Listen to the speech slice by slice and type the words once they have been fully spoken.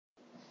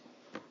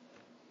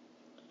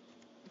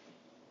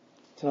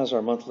Tonight's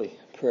our monthly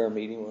prayer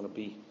meeting. We're going to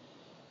be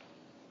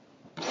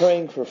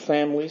praying for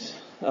families.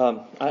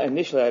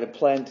 Initially I had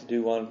planned to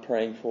do on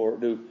Prayer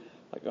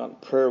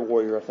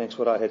Warrior, I think is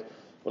what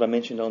I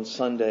mentioned on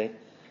Sunday.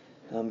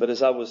 But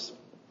as I was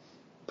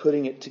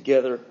putting it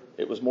together,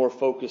 it was more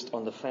focused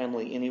on the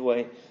family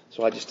anyway.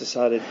 So I just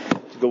decided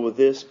to go with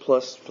this.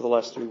 Plus, for the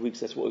last 3 weeks,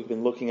 that's what we've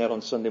been looking at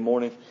on Sunday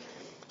morning.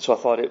 So I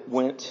thought it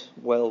went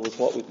well with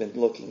what we've been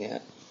looking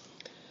at.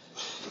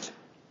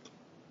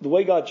 The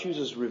way God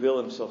chooses to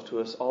reveal himself to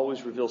us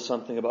always reveals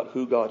something about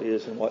who God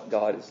is and what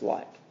God is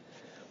like.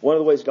 One of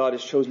the ways God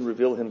has chosen to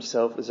reveal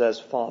himself is as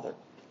Father.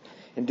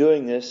 In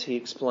doing this, he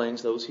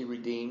explains those he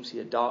redeems, he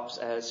adopts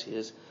as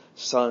his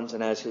sons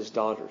and as his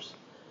daughters.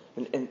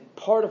 And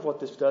part of what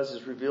this does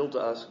is reveal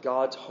to us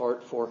God's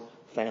heart for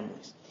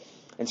families.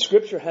 And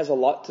Scripture has a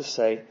lot to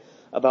say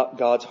about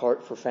God's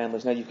heart for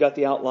families. Now, you've got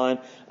the outline.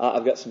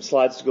 I've got some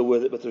slides to go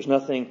with it, but there's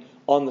nothing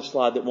on the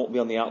slide that won't be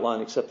on the outline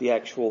except the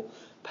actual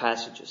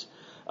passages.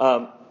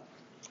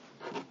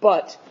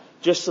 But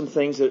just some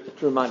things to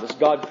remind us.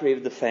 God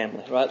created the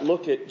family, right?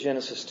 Look at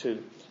Genesis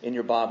 2 in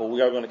your Bible.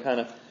 We are going to kind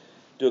of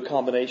do a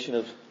combination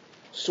of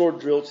sword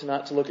drill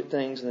tonight to look at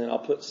things, and then I'll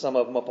put some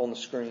of them up on the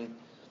screen,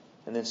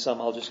 and then some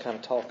I'll just kind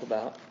of talk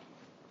about,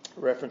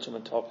 reference them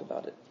and talk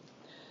about it.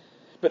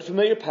 But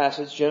familiar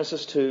passage,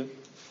 Genesis 2,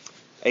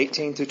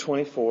 18 through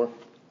 24.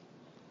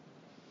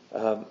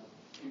 And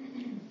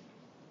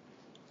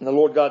the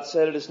Lord God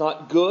said, "It is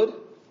not good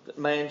that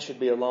man should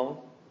be alone.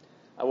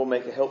 I will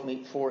make a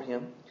helpmeet for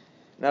him.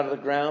 And out of the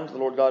ground the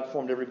Lord God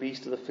formed every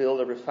beast of the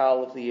field, every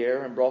fowl of the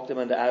air, and brought them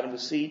unto Adam to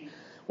see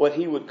what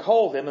he would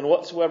call them. And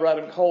whatsoever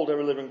Adam called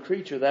every living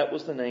creature, that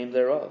was the name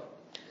thereof.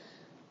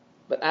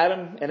 But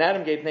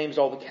Adam gave names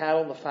to all the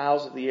cattle and the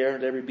fowls of the air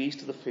and every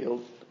beast of the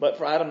field. But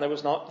for Adam there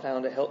was not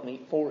found a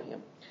helpmeet for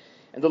him.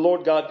 And the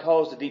Lord God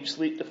caused a deep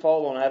sleep to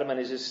fall on Adam, and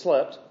as he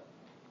slept,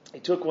 he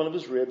took one of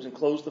his ribs and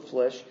closed the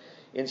flesh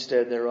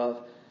instead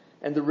thereof.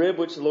 And the rib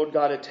which the Lord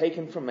God had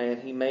taken from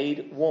man, he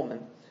made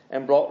woman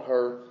and brought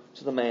her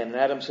to the man. And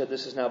Adam said,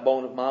 This is now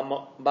bone of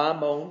my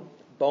bone,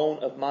 bone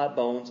of my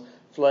bones,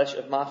 flesh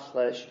of my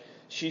flesh.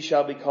 She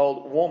shall be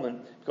called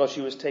woman, because she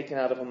was taken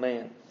out of a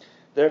man.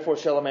 Therefore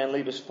shall a man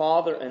leave his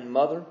father and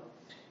mother,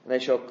 and they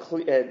shall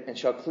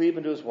cleave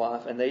unto his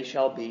wife, and they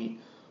shall be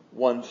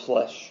one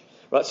flesh."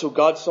 Right? So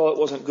God saw it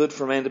wasn't good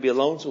for man to be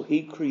alone, so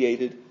he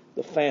created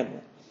the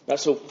family. Right?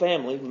 So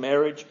family,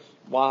 marriage,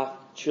 wife,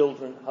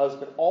 children,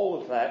 husband, all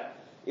of that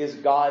is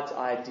God's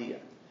idea.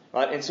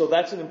 Right? And so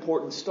that's an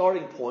important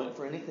starting point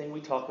for anything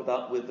we talk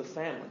about with the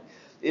family,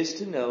 is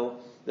to know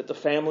that the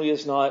family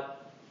is not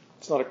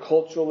a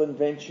cultural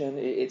invention.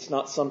 It's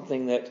not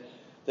something that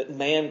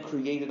man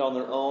created on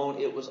their own.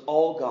 It was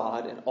all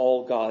God and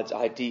all God's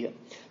idea.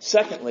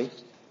 Secondly,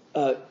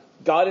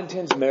 God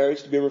intends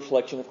marriage to be a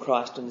reflection of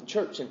Christ and the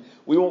church. And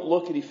we won't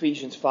look at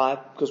Ephesians 5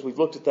 because we've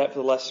looked at that for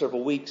the last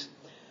several weeks.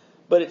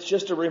 But it's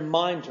just a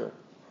reminder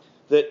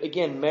that,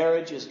 again,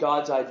 marriage is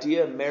God's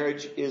idea.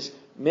 Marriage is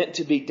meant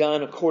to be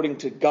done according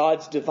to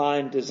God's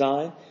divine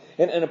design.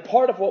 And a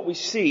part of what we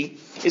see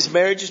is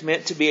marriage is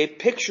meant to be a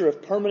picture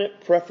of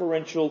permanent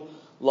preferential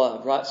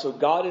love, right? So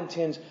God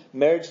intends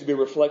marriage to be a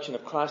reflection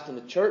of Christ and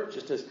the church,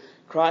 just as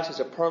Christ has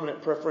a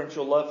permanent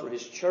preferential love for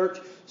his church,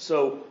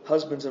 so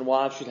husbands and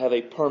wives should have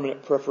a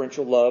permanent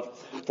preferential love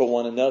for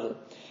one another.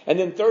 And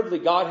then thirdly,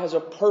 God has a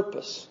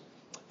purpose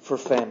for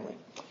family.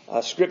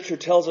 Scripture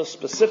tells us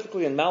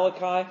specifically in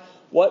Malachi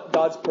what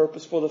God's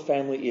purpose for the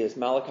family is.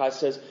 Malachi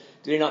says,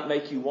 "Did he not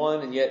make you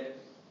one, and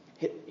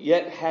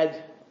yet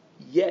had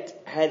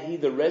he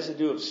the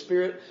residue of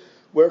spirit?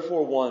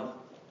 Wherefore one,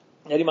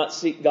 that he might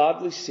seek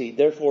godly seed.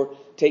 Therefore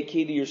take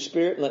heed to your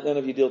spirit, and let none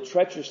of you deal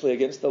treacherously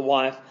against the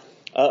wife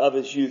of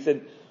his youth."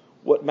 And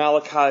what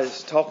Malachi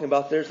is talking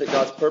about there is that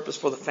God's purpose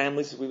for the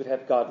families is we would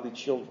have godly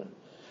children.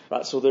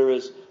 Right? So there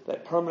is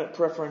that permanent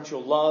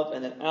preferential love,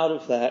 and then out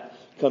of that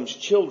comes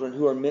children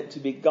who are meant to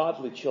be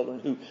godly children,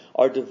 who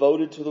are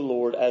devoted to the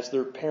Lord as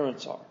their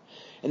parents are.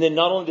 And then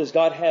not only does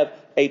God have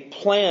a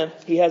plan,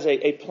 he has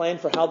a plan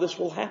for how this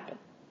will happen.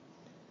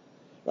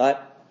 Right?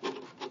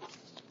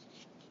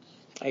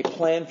 A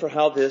plan for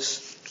how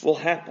this will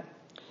happen.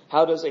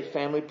 How does a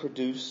family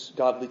produce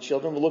godly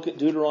children? We'll look at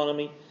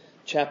Deuteronomy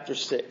chapter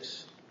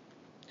 6,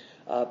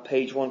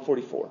 page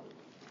 144.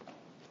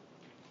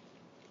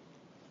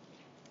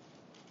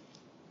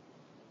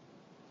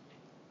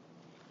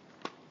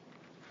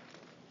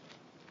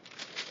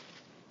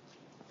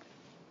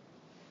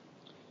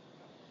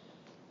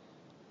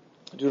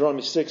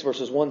 Deuteronomy 6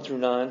 verses 1 through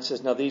 9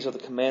 says, "Now these are the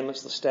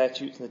commandments, the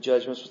statutes, and the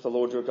judgments which the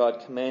Lord your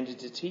God commanded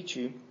to teach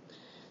you,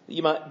 that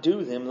you might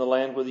do them in the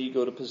land whither you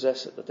go to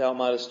possess it, that thou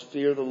mightest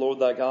fear the Lord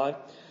thy God,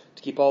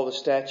 to keep all the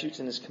statutes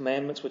and his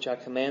commandments which I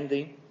command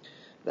thee,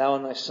 thou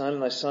and thy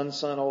son's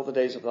son, all the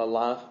days of thy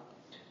life,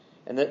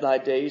 and that thy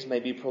days may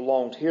be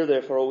prolonged. Hear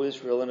therefore, O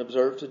Israel, and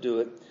observe to do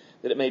it,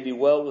 that it may be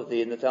well with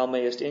thee, and that thou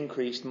mayest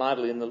increase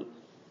mightily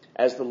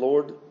as the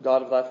Lord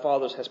God of thy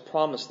fathers has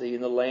promised thee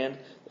in the land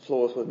that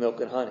floweth with milk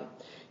and honey.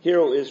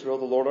 Hear, O Israel,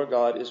 the Lord our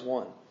God is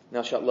one. And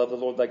thou shalt love the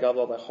Lord thy God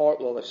with all thy heart,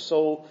 with all thy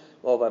soul,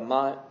 with all thy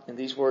might. And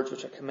these words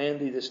which I command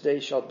thee this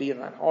day shall be in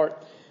thine heart.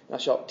 And thou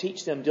shalt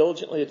teach them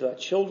diligently to thy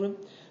children.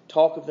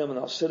 Talk of them when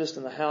thou sittest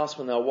in the house,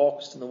 when thou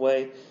walkest in the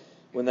way,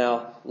 when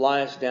thou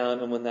liest down,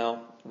 and when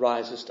thou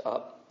risest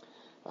up.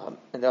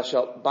 And thou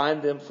shalt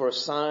bind them for a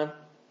sign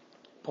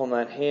upon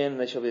thine hand, and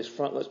they shall be as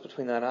frontlets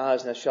between thine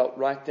eyes. And thou shalt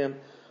write them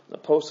on the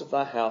posts of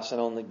thy house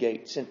and on the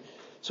gates. And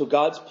so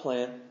God's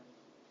plan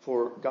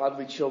for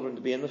godly children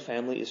to be in the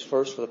family is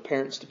first for the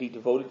parents to be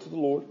devoted to the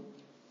Lord,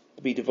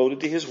 to be devoted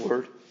to His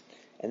Word,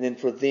 and then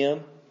for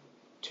them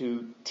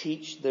to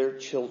teach their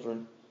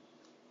children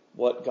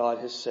what God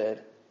has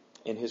said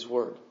in His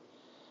Word.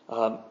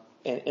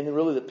 And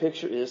really the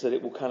picture is that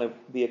it will kind of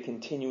be a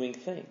continuing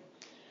thing.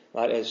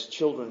 Right? As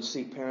children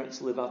see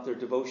parents live out their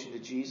devotion to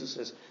Jesus,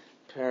 as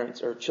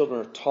parents or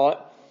children are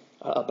taught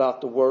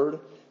about the Word,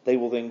 they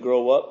will then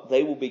grow up.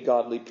 They will be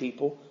godly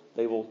people.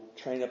 They will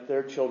train up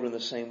their children the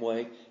same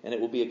way, and it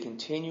will be a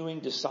continuing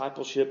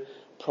discipleship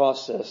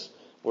process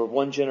where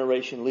one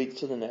generation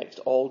leads to the next,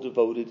 all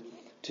devoted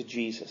to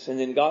Jesus. And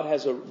then God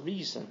has a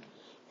reason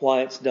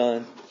why it's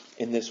done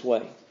in this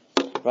way.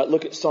 Right?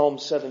 Look at Psalm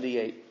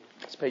 78.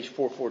 It's page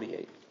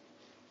 448.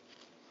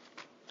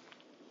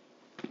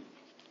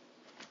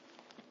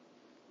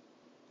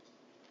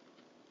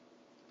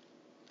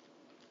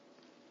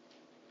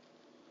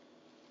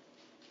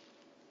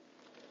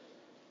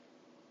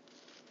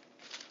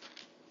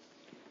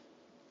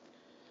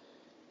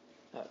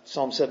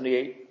 Psalm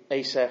 78,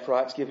 Asaph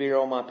writes, Give ear,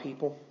 O my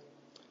people,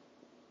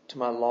 to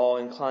my law.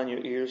 Incline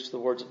your ears to the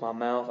words of my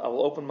mouth. I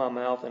will open my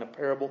mouth in a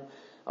parable.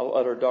 I will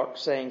utter dark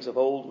sayings of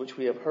old, which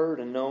we have heard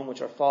and known,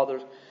 which our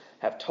fathers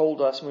have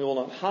told us, and we will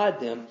not hide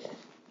them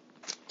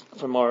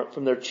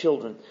from their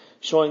children,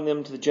 showing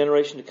them to the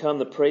generation to come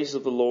the praises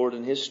of the Lord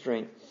and His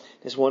strength,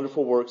 His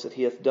wonderful works that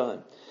He hath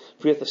done.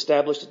 For He hath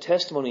established a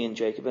testimony in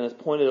Jacob, and hath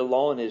appointed a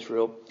law in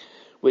Israel,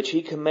 which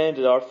He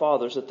commanded our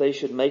fathers, that they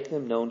should make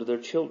them known to their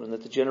children,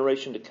 that the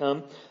generation to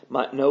come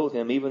might know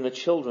them, even the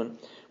children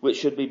which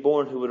should be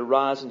born, who would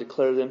arise and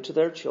declare them to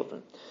their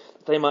children,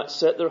 that they might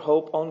set their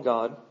hope on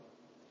God,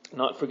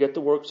 not forget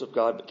the works of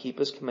God, but keep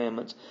His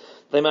commandments.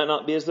 They might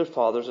not be as their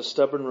fathers, a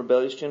stubborn,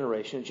 rebellious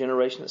generation, a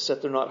generation that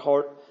set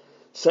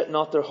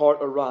not their heart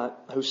aright,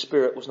 whose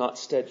spirit was not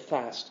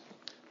steadfast,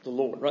 the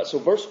Lord. Right. So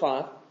verse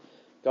 5,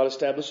 God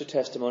established a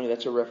testimony.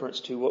 That's a reference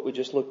to what we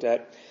just looked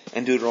at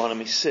in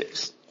Deuteronomy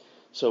 6.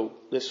 So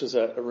this was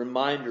a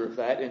reminder of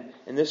that.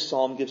 And this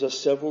psalm gives us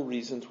several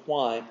reasons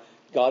why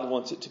God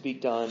wants it to be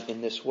done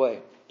in this way.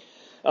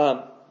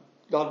 God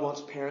wants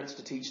parents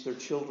to teach their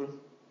children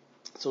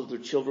so that their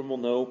children will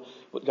know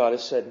what God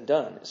has said and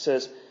done. It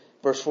says,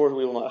 verse 4,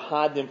 we will not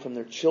hide them from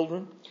their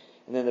children.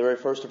 And then the very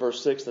first of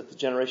verse 6, that the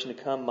generation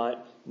to come might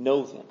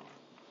know them.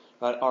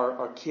 Right?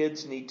 Our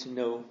kids need to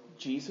know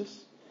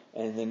Jesus,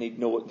 and they need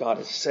to know what God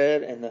has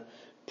said. And the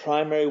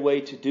primary way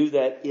to do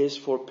that is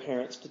for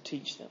parents to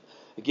teach them.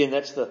 Again,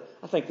 that's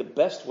I think the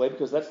best way,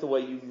 because that's the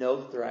way you know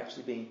that they're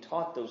actually being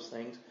taught those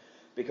things.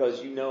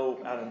 Because you know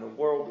out in the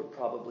world, or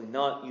probably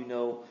not, you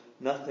know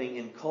nothing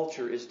in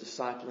culture is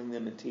discipling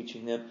them and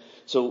teaching them.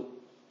 So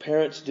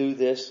parents do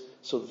this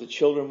so that the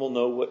children will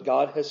know what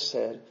God has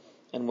said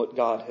and what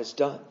God has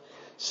done.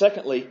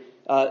 Secondly,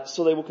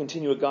 so they will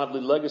continue a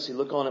godly legacy.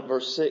 Look on at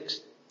verse 6.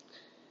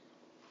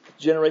 The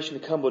generation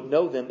to come would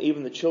know them,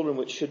 even the children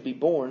which should be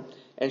born,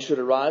 and should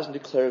arise and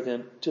declare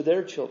them to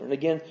their children.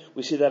 Again,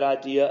 we see that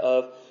idea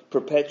of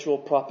perpetual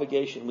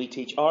propagation. We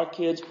teach our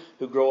kids,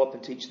 who grow up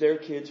and teach their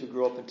kids, who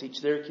grow up and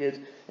teach their kids,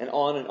 and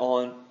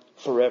on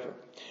forever.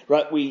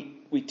 Right?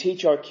 We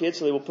teach our kids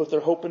so they will put their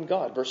hope in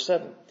God. Verse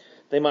 7.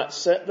 They might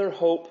set their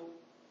hope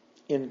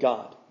in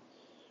God.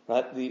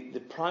 Right? The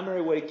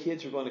primary way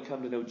kids are going to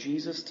come to know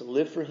Jesus, to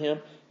live for Him,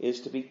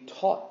 is to be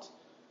taught.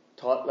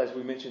 Taught, as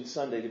we mentioned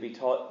Sunday, to be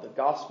taught the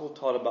gospel,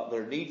 taught about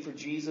their need for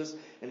Jesus,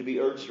 and to be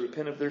urged to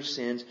repent of their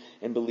sins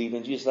and believe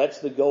in Jesus. That's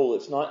the goal.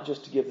 It's not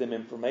just to give them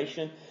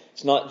information.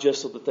 It's not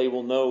just so that they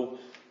will know,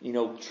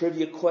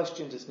 trivia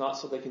questions. It's not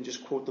so they can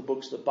just quote the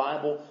books of the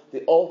Bible.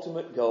 The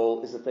ultimate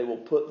goal is that they will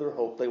put their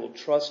hope, they will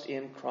trust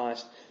in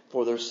Christ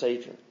for their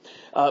Savior.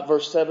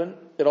 Verse 7,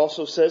 it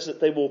also says that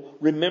they will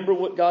remember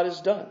what God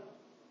has done.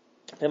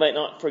 They might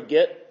not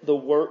forget the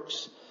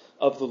works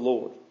of the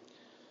Lord.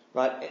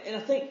 Right? And I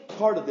think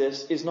part of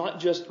this is not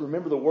just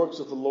remember the works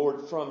of the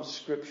Lord from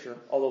Scripture,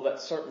 although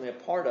that's certainly a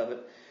part of it.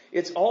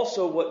 It's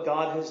also what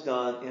God has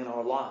done in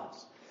our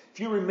lives. If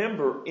you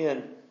remember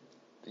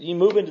you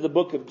move into the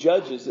book of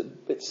Judges,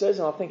 it says,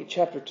 I think in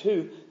chapter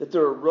 2, that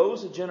there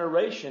arose a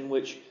generation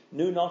which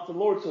knew not the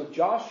Lord. So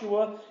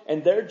Joshua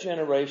and their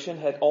generation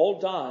had all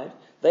died.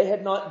 They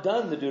had not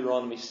done the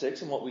Deuteronomy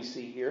 6 and what we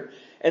see here.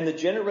 And the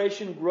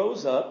generation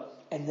grows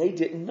up and they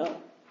didn't know.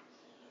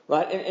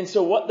 Right? And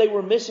so what they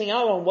were missing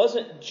out on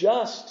wasn't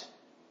just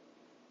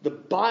the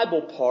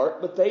Bible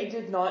part, but they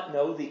did not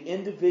know the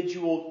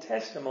individual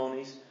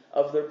testimonies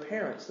of their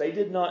parents. They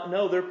did not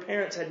know, their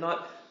parents had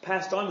not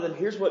passed on to them,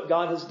 here's what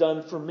God has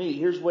done for me.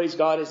 Here's ways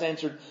God has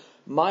answered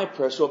my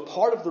prayer. So a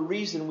part of the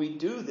reason we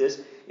do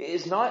this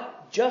is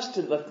not just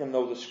to let them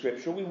know the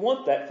Scripture. We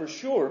want that for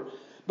sure.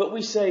 But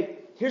we say,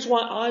 here's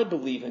why I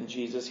believe in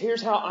Jesus.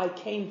 Here's how I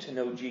came to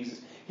know Jesus.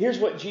 Here's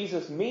what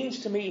Jesus means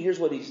to me. Here's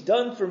what He's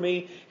done for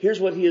me. Here's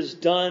what He has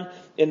done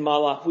in my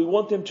life. We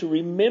want them to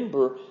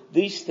remember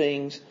these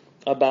things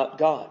about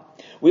God.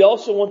 We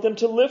also want them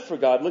to live for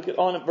God. Look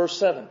on at verse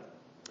 7.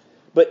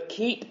 But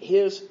keep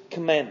His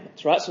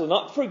commandments, right? So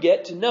not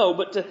forget to know,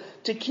 but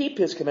to keep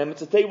His commandments,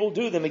 that they will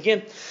do them.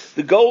 Again,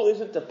 the goal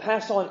isn't to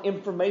pass on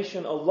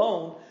information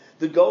alone.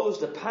 The goal is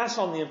to pass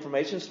on the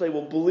information so they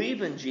will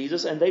believe in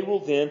Jesus and they will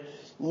then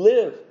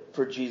live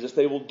for Jesus.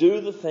 They will do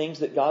the things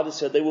that God has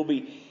said. They will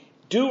be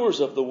doers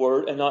of the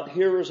word and not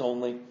hearers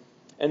only.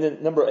 And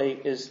then number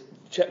 8 is,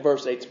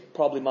 verse 8 is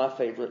probably my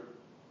favorite.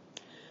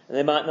 And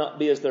they might not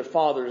be as their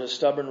fathers, a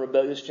stubborn,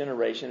 rebellious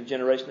generation, a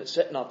generation that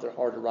set not their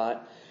heart aright,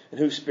 and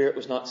whose spirit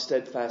was not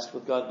steadfast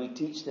with God. We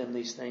teach them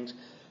these things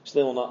so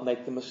they will not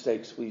make the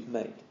mistakes we've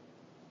made.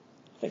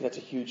 I think that's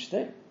a huge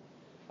thing.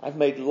 I've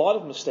made a lot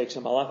of mistakes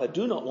in my life. I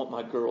do not want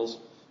my girls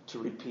to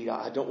repeat.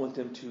 I don't want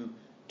them to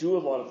do a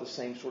lot of the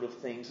same sort of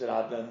things that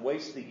I've done,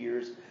 waste the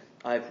years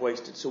I've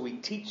wasted. So we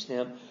teach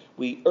them,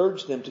 we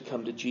urge them to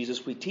come to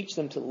Jesus, we teach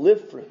them to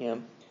live for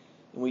Him,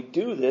 and we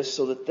do this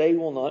so that they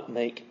will not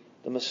make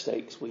the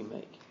mistakes we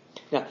make.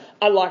 Now,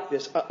 I like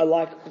this. I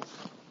like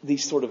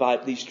these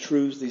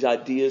truths, these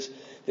ideas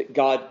that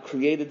God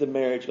created the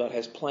marriage. God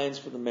has plans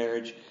for the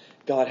marriage.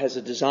 God has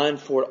a design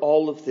for it.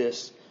 All of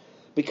this,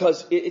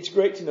 because it's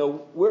great to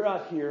know we're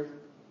out here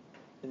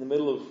in the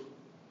middle of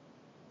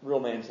real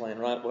man's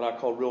land, right? What I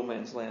call real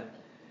man's land,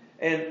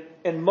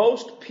 and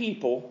most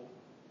people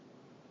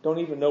don't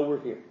even know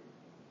we're here.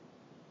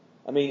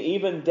 I mean,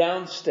 even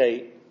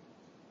downstate.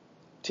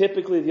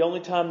 Typically, the only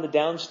time the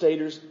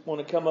downstaters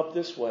want to come up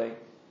this way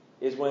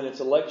is when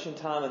it's election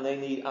time and they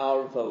need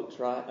our votes,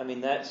 right? I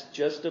mean, that's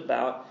just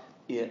about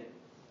it.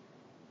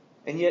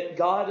 And yet,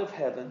 God of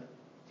heaven,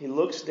 He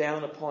looks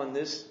down upon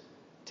this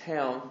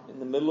town in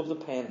the middle of the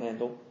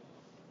Panhandle,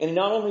 and He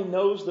not only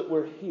knows that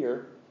we're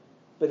here,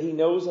 but He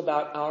knows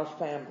about our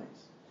families.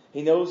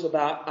 He knows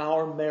about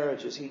our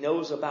marriages. He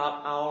knows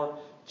about our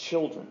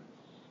children.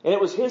 And it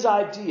was His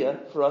idea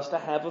for us to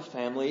have a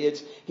family.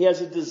 He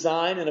has a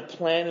design and a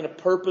plan and a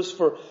purpose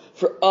for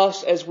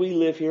us as we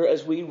live here,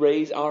 as we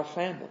raise our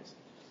families.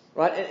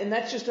 Right? And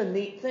that's just a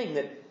neat thing.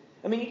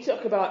 You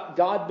talk about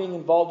God being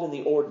involved in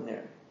the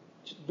ordinary.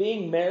 Just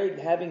being married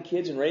and having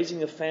kids and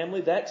raising a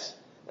family, that's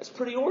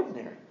pretty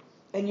ordinary.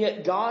 And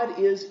yet God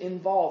is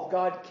involved.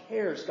 God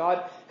cares.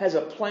 God has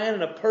a plan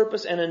and a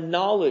purpose and a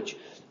knowledge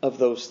of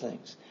those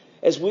things.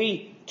 As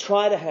we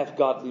try to have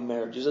godly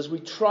marriages, as we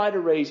try to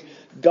raise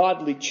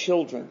godly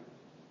children,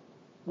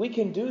 we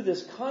can do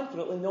this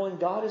confidently knowing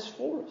God is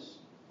for us.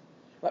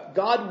 Right?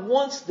 God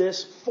wants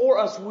this for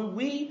us.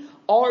 We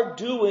are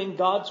doing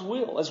God's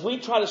will. As we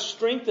try to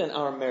strengthen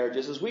our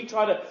marriages, as we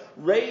try to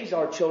raise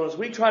our children, as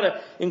we try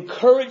to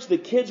encourage the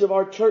kids of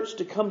our church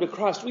to come to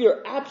Christ, we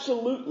are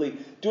absolutely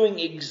doing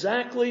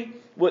exactly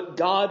what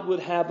God would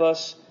have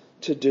us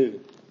to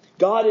do.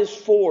 God is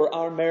for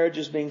our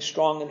marriages being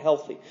strong and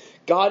healthy.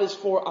 God is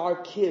for our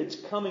kids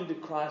coming to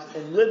Christ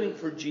and living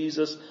for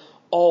Jesus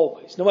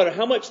always. No matter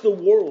how much the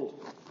world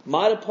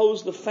might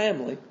oppose the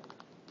family,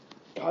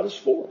 God is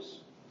for us.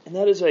 And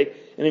that is an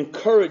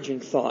encouraging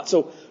thought.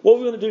 So what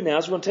we're going to do now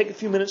is we're going to take a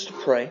few minutes to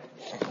pray.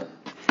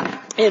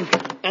 And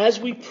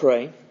as we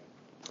pray,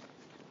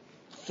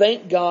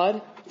 thank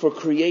God for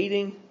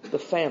creating the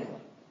family.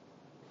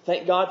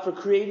 Thank God for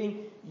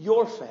creating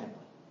your family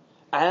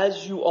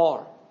as you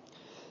are.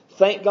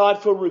 Thank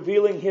God for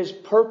revealing His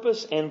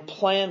purpose and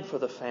plan for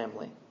the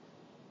family.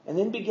 And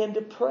then begin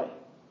to pray.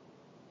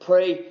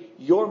 Pray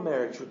your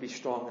marriage would be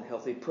strong and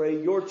healthy.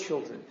 Pray your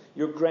children,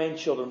 your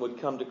grandchildren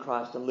would come to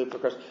Christ and live for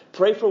Christ.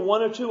 Pray for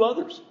one or two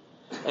others.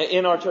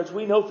 In our church,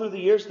 we know through the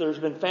years there's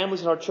been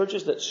families in our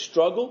churches that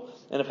struggle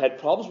and have had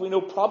problems. We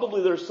know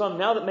probably there's some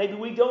now that maybe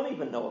we don't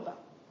even know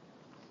about.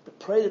 But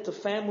pray that the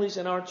families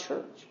in our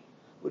church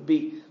would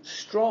be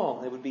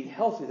strong. They would be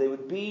healthy. They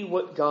would be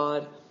what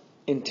God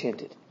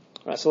intended.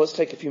 All right, so let's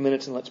take a few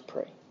minutes and let's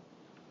pray.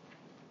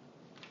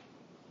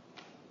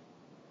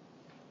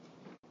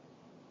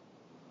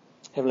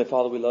 Heavenly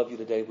Father, we love You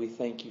today. We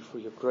thank You for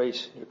Your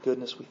grace, Your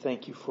goodness. We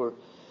thank You for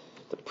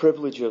the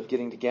privilege of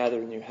getting to gather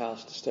in Your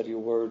house to study Your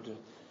word, to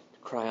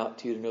cry out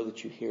to You, to know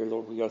that You hear.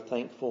 Lord, we are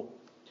thankful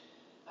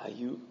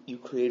You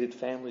created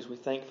families. We're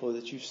thankful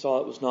that You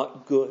saw it was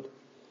not good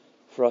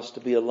for us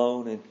to be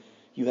alone, and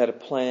You had a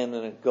plan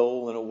and a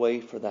goal and a way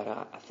for that.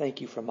 I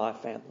thank You for my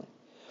family,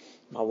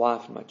 my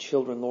wife and my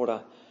children. Lord,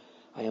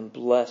 I am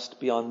blessed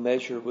beyond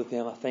measure with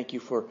them. I thank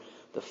You for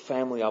the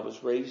family I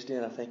was raised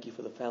in. I thank You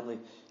for the family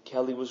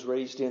Kelly was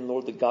raised in.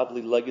 Lord, the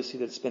godly legacy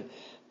that's been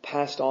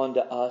passed on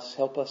to us.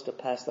 Help us to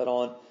pass that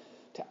on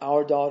to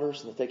our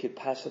daughters, and that they could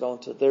pass it on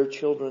to their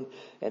children,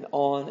 and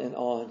on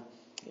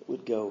it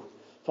would go.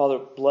 Father,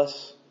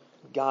 bless,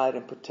 guide,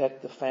 and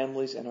protect the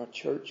families in our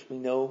church. We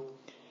know,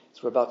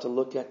 as we're about to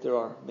look at, there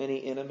are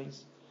many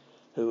enemies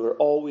who are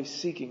always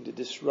seeking to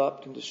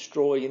disrupt and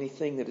destroy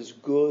anything that is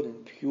good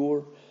and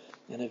pure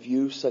and of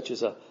You, such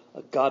as a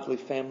a godly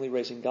family,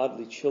 raising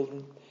godly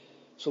children.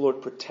 So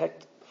Lord,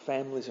 protect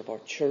families of our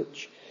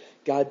church.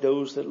 Guide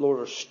those that, Lord,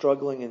 are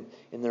struggling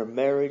in their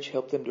marriage.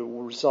 Help them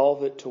to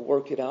resolve it, to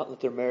work it out, and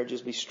let their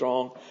marriages be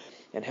strong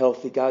and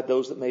healthy. Guide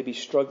those that may be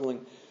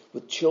struggling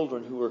with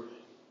children who are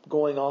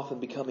going off and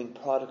becoming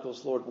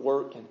prodigals. Lord,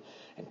 work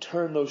and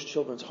turn those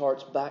children's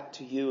hearts back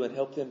to you and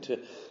help them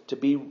to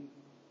be,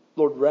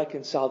 Lord,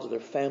 reconciled to their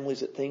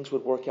families, that things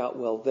would work out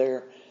well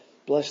there.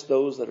 Bless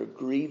those that are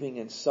grieving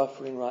and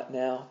suffering right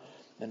now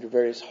under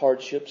various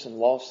hardships and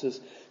losses.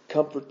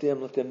 Comfort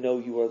them. Let them know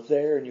you are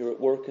there and you're at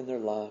work in their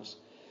lives.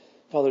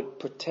 Father,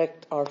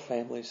 protect our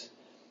families.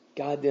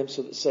 Guide them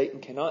so that Satan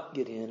cannot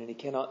get in and he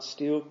cannot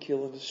steal,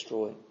 kill, and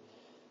destroy.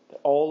 That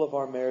all of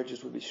our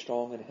marriages would be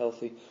strong and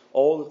healthy.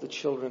 All of the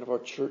children of our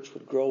church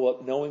would grow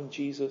up knowing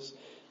Jesus,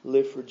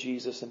 live for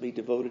Jesus, and be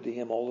devoted to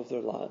Him all of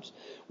their lives.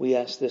 We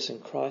ask this in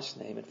Christ's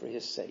name and for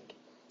His sake.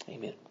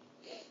 Amen.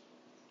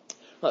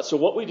 Right, so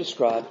what we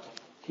described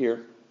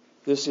here,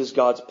 this is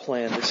God's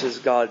plan. This is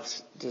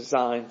God's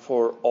design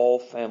for all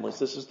families.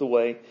 This is the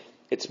way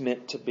it's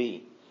meant to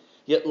be.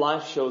 Yet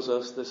life shows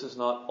us this is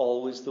not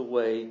always the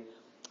way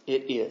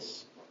it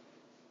is.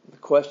 The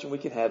question we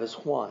can have is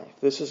why? If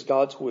this is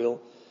God's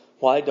will,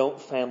 why don't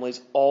families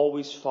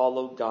always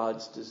follow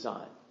God's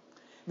design?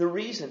 The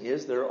reason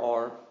is there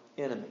are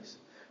enemies.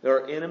 There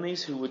are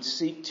enemies who would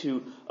seek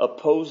to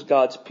oppose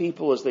God's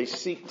people as they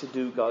seek to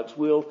do God's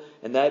will,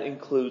 and that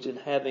includes in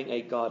having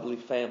a godly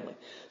family.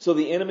 So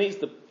the enemies,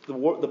 the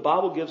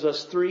Bible gives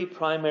us three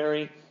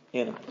primary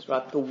enemies,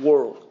 right? The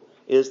world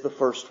is the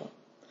first one.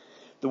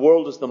 The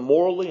world is the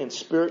morally and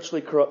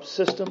spiritually corrupt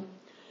system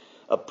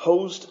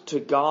opposed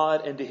to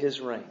God and to His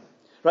reign.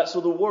 Right?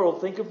 So the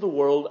world, think of the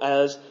world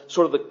as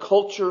sort of the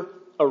culture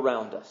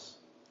around us.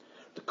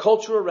 The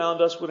culture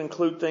around us would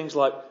include things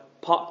like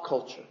pop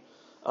culture,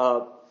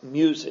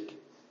 music,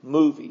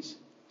 movies,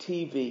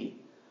 TV,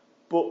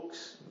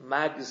 books,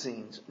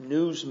 magazines,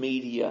 news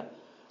media,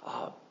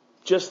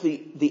 just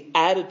the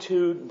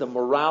attitude, the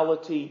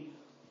morality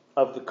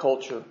of the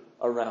culture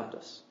around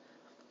us.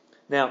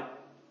 Now,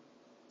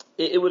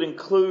 it would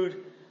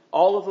include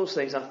all of those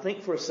things. Now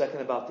think for a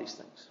second about these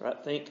things, right?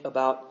 Think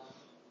about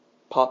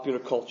popular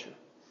culture.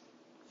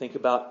 Think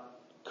about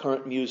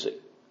current music,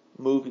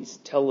 movies,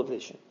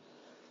 television,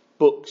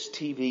 books,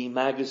 TV,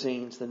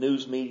 magazines, the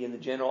news media, and the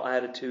general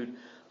attitude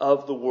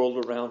of the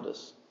world around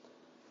us.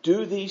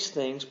 Do these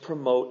things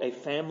promote a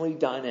family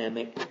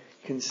dynamic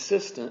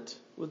consistent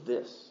with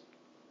this?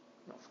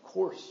 No, of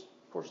course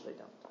they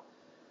don't.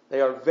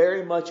 They are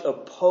very much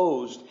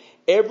opposed.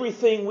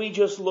 Everything we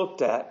just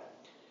looked at,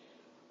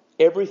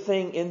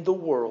 everything in the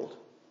world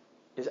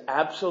is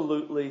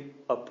absolutely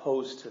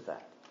opposed to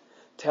that.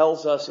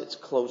 Tells us it's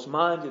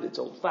closed-minded, it's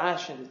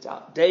old-fashioned, it's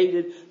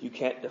outdated, you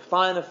can't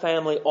define a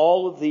family,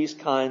 all of these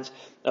kinds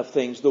of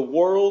things. The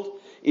world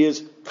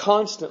is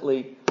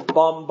constantly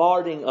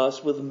bombarding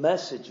us with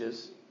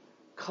messages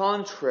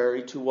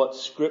contrary to what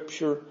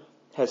Scripture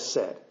has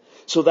said.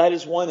 So that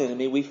is one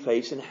enemy we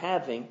face in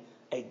having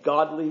a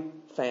godly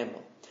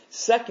family.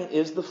 Second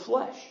is the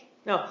flesh.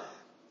 Now,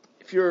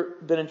 if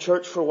you've been in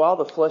church for a while,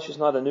 the flesh is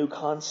not a new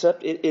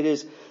concept. It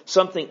is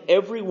something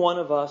every one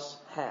of us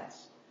has.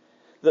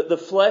 The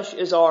flesh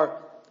is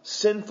our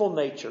sinful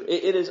nature.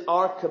 It is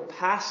our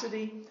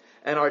capacity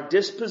and our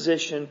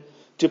disposition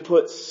to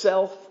put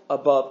self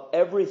above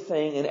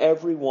everything and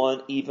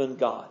everyone, even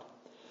God.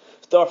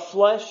 Our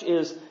flesh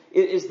is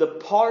the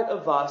part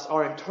of us,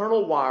 our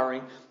internal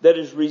wiring, that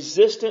is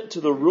resistant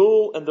to the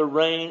rule and the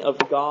reign of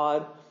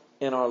God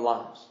in our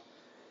lives.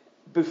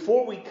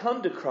 Before we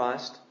come to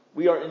Christ,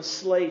 we are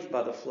enslaved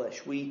by the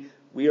flesh. We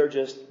are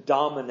just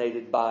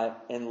dominated by it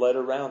and led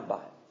around by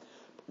it.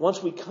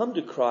 Once we come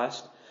to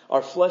Christ,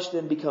 our flesh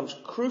then becomes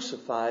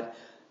crucified,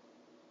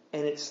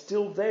 and it's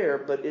still there,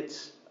 but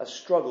it's a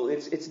struggle.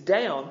 It's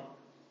down,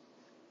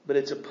 but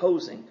it's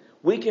opposing.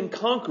 We can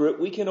conquer it,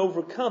 we can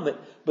overcome it,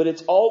 but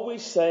it's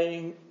always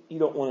saying, you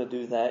don't want to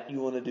do that, you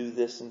want to do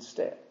this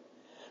instead.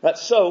 Right?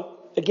 So,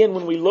 again,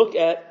 when we look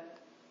at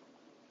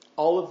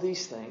all of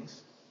these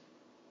things,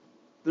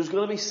 there's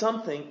going to be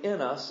something in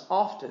us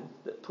often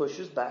that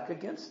pushes back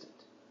against it.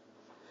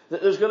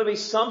 There's going to be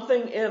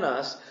something in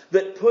us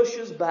that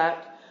pushes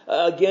back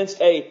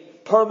against a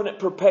permanent,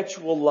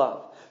 perpetual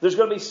love. There's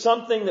going to be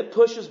something that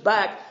pushes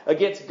back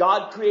against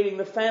God creating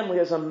the family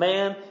as a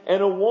man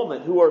and a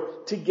woman who are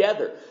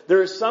together.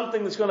 There is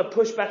something that's going to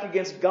push back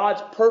against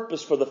God's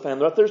purpose for the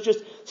family. There's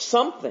just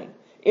something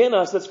in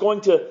us that's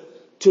going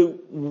to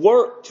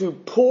work to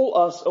pull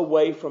us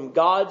away from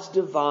God's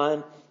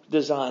divine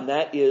design.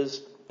 That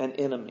is an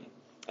enemy.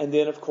 And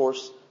then, of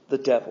course, the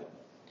devil.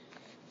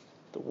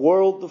 The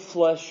world, the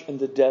flesh, and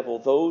the devil.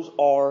 Those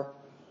are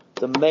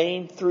the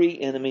main three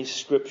enemies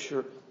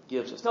Scripture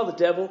gives us. Now, the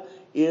devil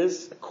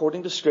is,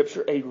 according to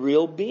Scripture, a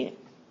real being.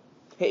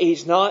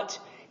 He's not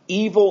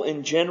evil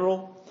in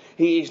general.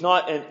 He's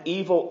not an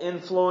evil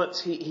influence.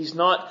 He's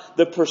not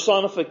the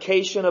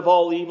personification of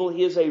all evil.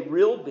 He is a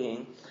real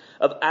being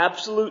of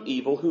absolute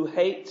evil who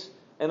hates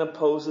and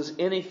opposes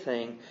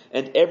anything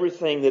and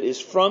everything that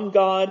is from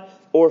God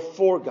or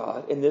for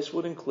God. And this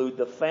would include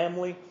the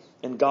family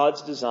and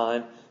God's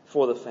design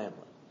for the family.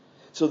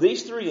 So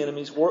these three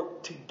enemies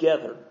work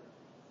together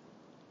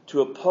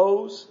to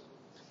oppose,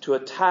 to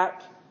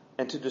attack,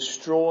 and to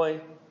destroy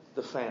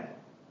the family.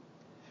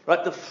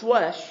 Right? The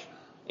flesh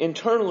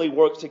internally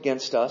works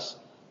against us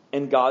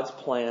and God's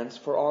plans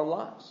for our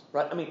lives.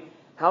 Right? I mean,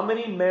 how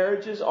many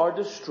marriages are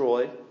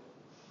destroyed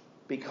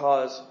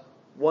because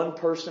one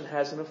person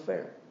has an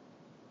affair?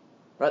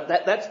 Right?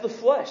 That's the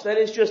flesh. That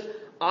is just,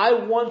 I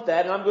want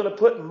that and I'm going to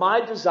put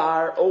my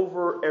desire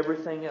over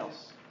everything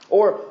else.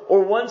 Or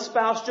one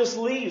spouse just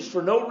leaves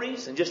for no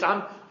reason.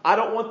 I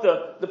don't want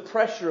the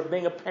pressure of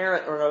being a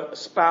parent or a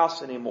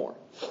spouse anymore.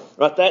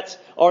 Right? That's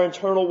our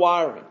internal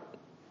wiring.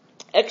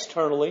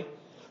 Externally,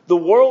 the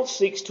world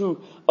seeks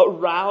to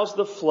arouse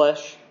the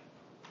flesh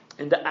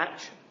into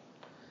action.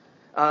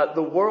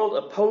 The world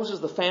opposes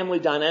the family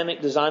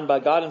dynamic designed by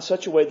God in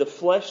such a way the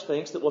flesh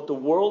thinks that what the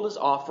world is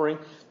offering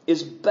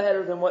is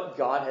better than what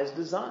God has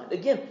designed.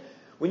 Again,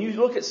 when you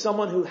look at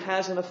someone who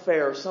has an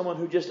affair or someone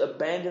who just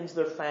abandons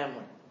their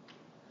family,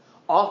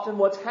 often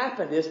what's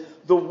happened is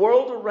the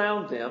world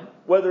around them,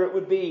 whether it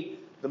would be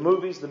the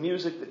movies, the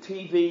music, the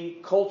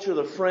TV, culture,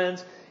 their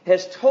friends,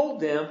 has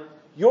told them,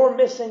 you're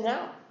missing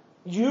out.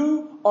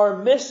 You are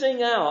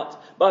missing out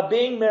by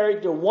being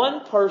married to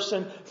one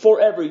person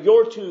forever.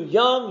 You're too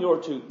young.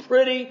 You're too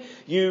pretty.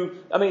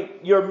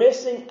 You're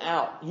missing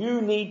out.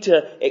 You need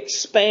to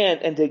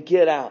expand and to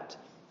get out.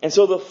 And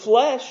so the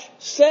flesh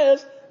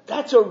says,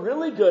 that's a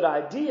really good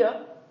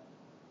idea.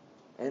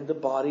 And the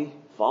body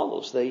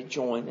follows. They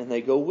join and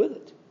they go with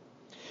it.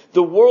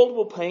 The world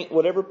will paint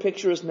whatever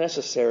picture is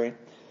necessary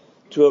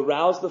to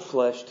arouse the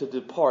flesh to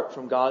depart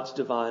from God's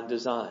divine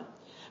design.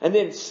 And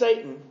then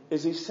Satan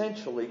is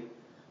essentially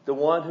the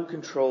one who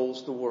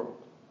controls the world.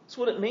 That's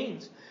what it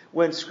means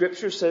when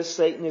Scripture says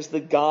Satan is the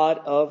God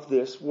of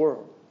this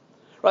world.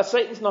 Right?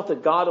 Satan's not the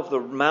God of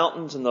the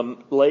mountains and the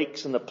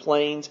lakes and the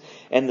plains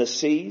and the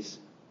seas.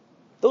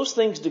 Those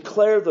things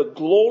declare the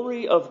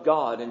glory of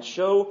God and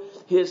show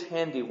His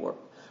handiwork.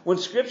 When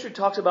Scripture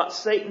talks about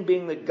Satan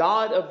being the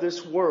God of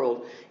this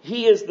world,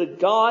 he is the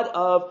God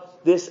of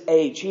this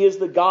age. He is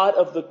the God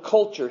of the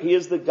culture. He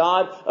is the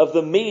God of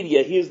the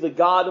media. He is the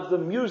God of the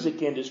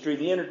music industry,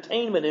 the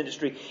entertainment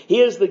industry.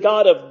 He is the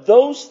God of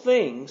those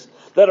things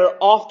that are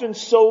often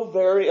so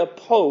very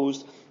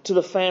opposed to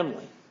the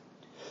family.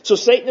 So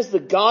Satan is the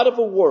God of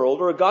a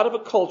world or a God of a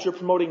culture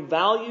promoting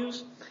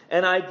values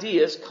and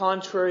ideas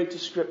contrary to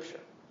Scripture.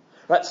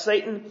 Right?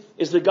 Satan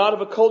is the God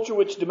of a culture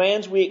which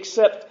demands we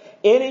accept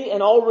any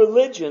and all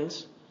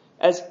religions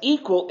as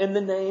equal in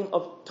the name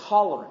of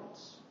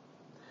tolerance.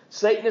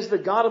 Satan is the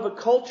God of a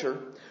culture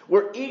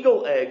where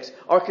eagle eggs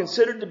are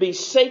considered to be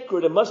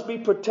sacred and must be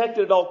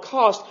protected at all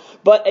costs,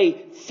 but a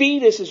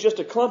fetus is just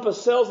a clump of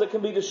cells that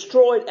can be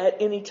destroyed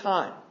at any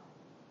time.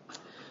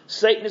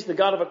 Satan is the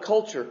God of a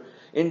culture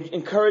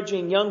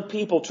encouraging young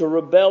people to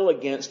rebel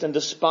against and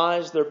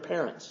despise their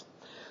parents.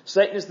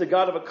 Satan is the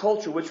God of a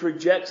culture which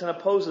rejects and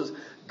opposes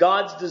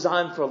God's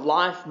design for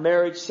life,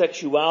 marriage,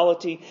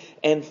 sexuality,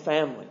 and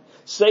family.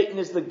 Satan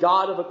is the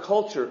God of a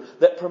culture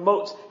that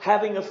promotes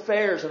having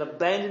affairs and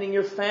abandoning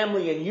your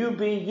family and you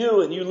be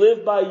you and you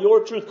live by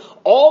your truth.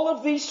 All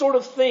of these sort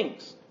of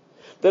things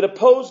that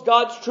oppose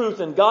God's truth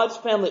and God's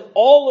family,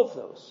 all of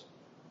those,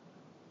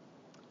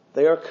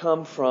 they are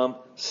come from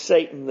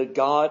Satan, the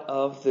God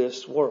of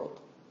this world.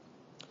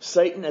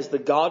 Satan, as the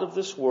God of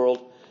this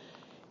world,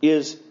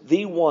 is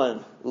the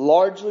one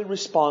largely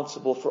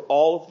responsible for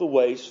all of the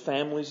ways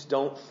families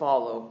don't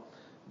follow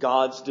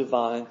God's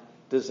divine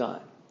design.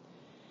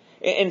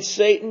 And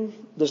Satan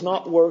does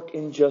not work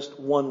in just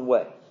one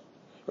way.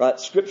 Right?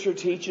 Scripture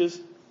teaches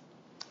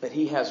that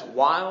he has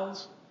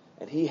wiles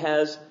and he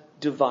has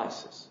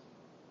devices.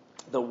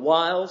 The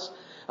wiles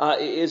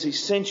is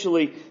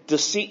essentially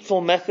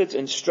deceitful methods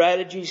and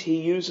strategies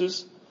he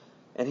uses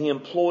and he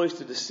employs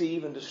to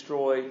deceive and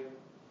destroy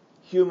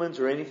humans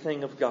or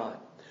anything of God.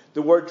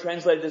 The word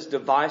translated as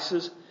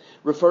devices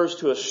refers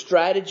to a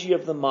strategy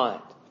of the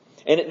mind.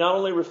 And it not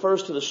only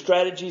refers to the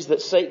strategies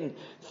that Satan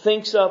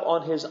thinks of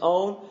on his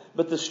own,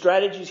 but the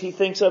strategies he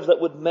thinks of that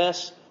would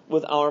mess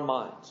with our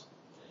minds.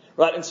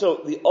 Right? And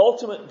so the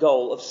ultimate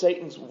goal of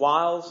Satan's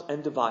wiles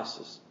and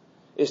devices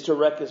is to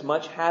wreak as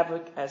much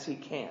havoc as he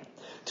can.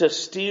 To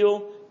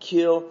steal,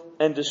 kill,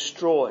 and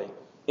destroy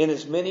in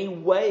as many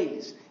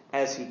ways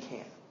as he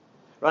can.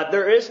 Right?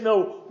 There is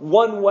no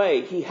one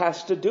way he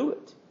has to do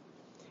it.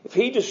 If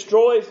he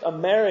destroys a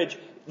marriage,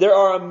 there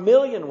are a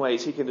million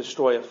ways he can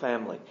destroy a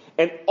family.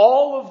 And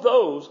all of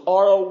those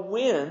are a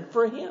win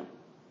for him.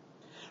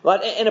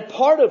 Right? And a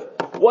part of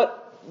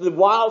what the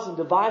wiles and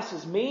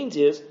devices means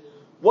is,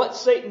 what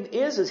Satan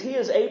is he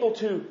is able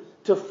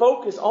to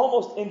focus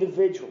almost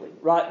individually.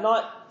 Right?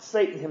 Not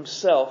Satan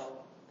himself.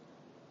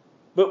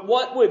 But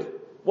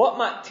what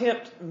might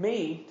tempt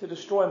me to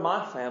destroy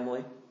my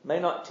family may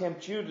not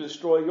tempt you to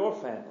destroy your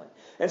family.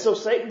 And so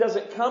Satan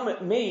doesn't come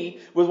at me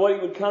with what he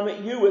would come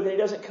at you with. And he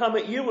doesn't come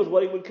at you with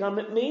what he would come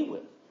at me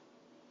with.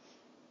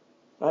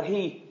 Right?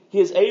 He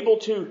is able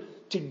to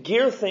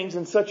gear things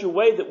in such a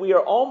way that we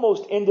are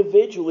almost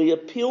individually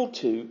appealed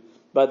to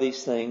by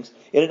these things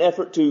in an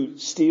effort to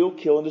steal,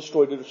 kill, and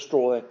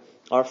destroy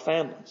our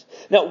families.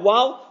 Now,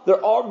 while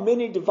there are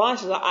many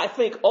devices, I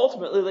think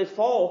ultimately they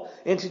fall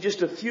into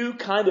just a few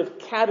kind of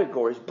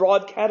categories,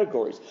 broad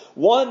categories.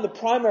 One, the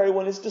primary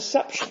one, is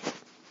deception.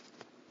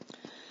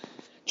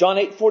 John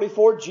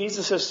 8:44,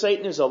 Jesus says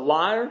Satan is a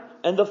liar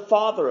and the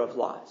father of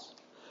lies.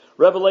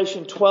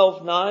 Revelation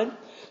 12:9,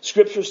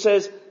 Scripture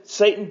says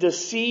Satan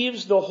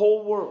deceives the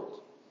whole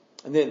world.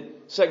 And then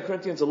 2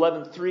 Corinthians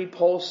 11:3,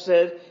 Paul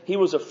said he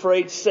was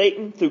afraid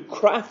Satan, through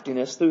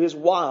craftiness, through his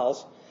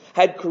wiles,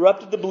 had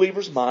corrupted the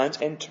believers' minds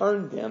and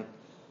turned them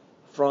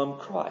from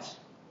Christ.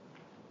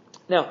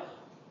 Now,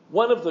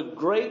 one of the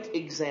great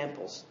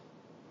examples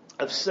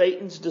of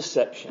Satan's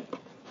deception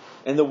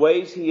and the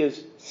ways he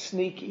is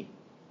sneaky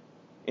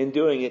in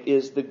doing it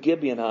is the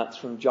Gibeonites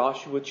from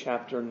Joshua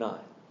chapter 9.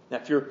 Now,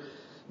 if you're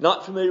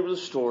not familiar with the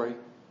story,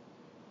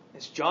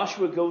 as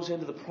Joshua goes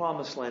into the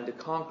promised land to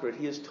conquer it,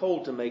 he is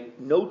told to make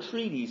no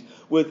treaties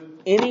with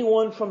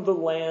anyone from the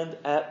land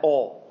at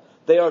all.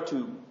 They are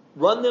to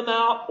run them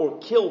out or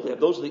kill them.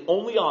 Those are the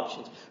only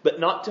options, but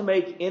not to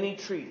make any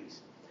treaties.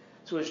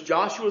 So as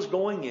Joshua's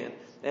going in,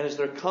 and as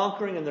they're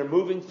conquering and they're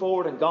moving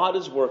forward and God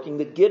is working,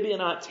 the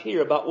Gibeonites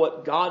hear about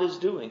what God is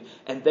doing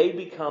and they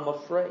become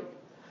afraid.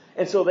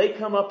 And so they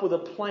come up with a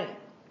plan.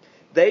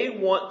 They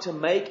want to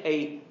make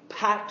a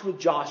pact with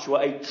Joshua,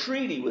 a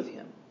treaty with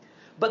him.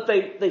 But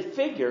they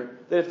figure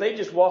that if they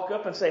just walk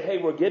up and say, hey,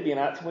 we're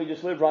Gibeonites and we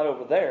just live right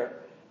over there,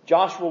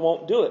 Joshua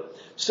won't do it.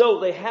 So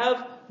they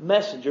have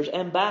messengers,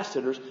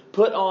 ambassadors,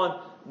 put on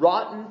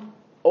rotten,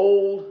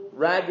 old,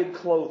 ragged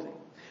clothing.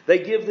 They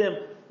give them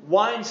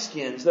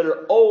wineskins that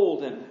are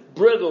old and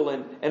brittle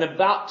and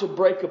about to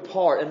break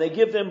apart. And they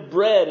give them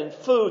bread and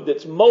food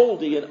that's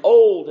moldy and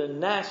old and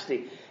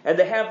nasty. And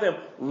they have them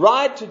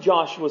ride to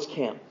Joshua's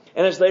camp.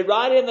 And as they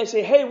ride in, they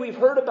say, hey, we've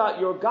heard about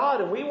your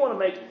God and we want to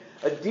make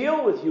a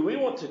deal with you. We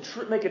want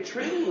to make a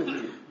treaty with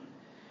you.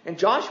 And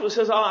Joshua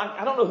says,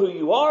 I don't know who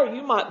you are.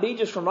 You might be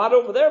just from right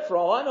over there. For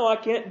all I know, I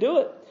can't do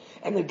it.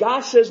 And the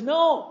guy says,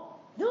 no.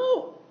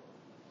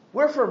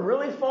 We're from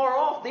really far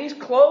off. These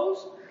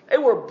clothes, they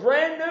were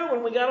brand new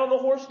when we got on the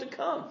horse to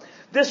come.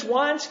 This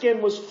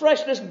wineskin was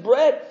fresh. This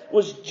bread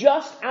was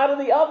just out of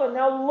the oven.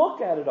 Now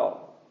look at it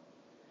all.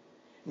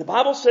 The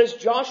Bible says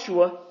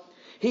Joshua,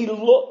 he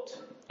looked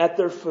at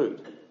their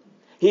food.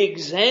 He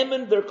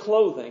examined their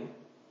clothing.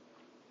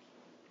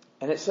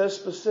 And it says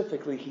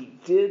specifically, he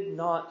did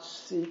not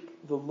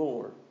seek the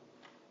Lord.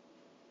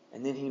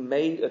 And then he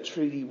made a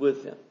treaty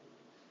with them.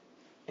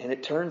 And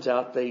it turns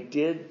out they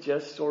did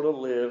just sort of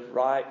live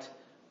right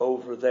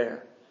over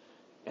there.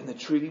 And the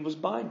treaty was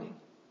binding.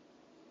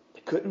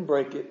 They couldn't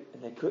break it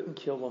and they couldn't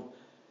kill them.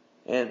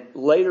 And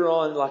later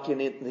on, like in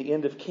the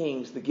end of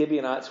Kings, the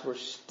Gibeonites were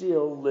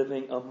still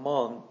living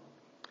among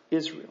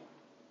Israel.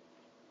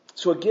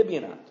 So a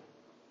Gibeonite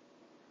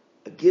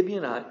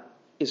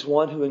is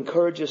one who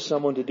encourages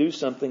someone to do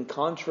something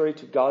contrary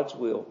to God's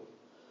will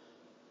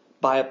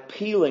by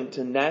appealing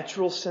to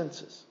natural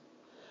senses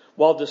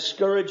while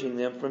discouraging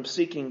them from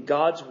seeking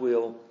God's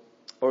will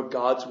or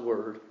God's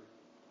word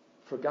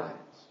for guidance.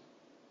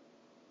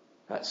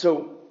 Right,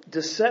 so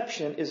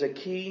deception is a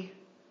key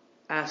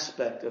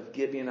aspect of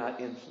Gibeonite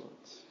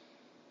influence.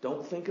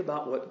 Don't think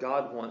about what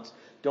God wants.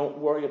 Don't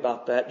worry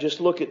about that. Just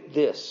look at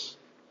this.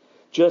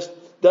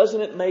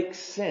 Doesn't it make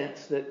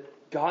sense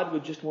that God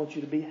would just want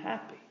you to be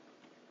happy?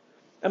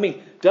 I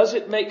mean, does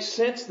it make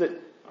sense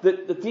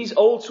that these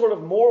old sort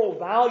of moral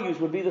values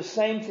would be the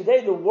same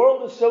today? The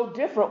world is so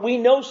different. We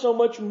know so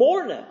much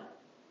more now.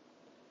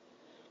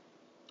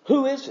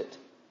 Who is it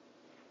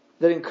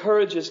that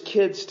encourages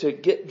kids to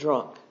get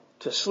drunk,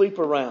 to sleep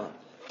around,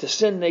 to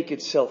send naked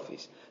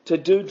selfies, to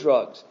do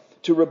drugs,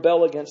 to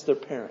rebel against their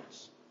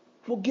parents?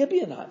 Well,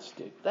 Gibeonites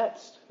do.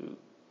 That's who.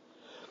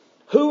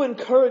 Who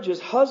encourages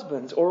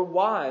husbands or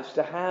wives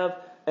to have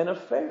an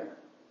affair?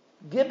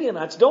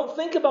 Gibeonites. Don't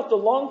think about the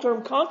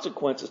long-term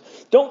consequences.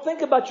 Don't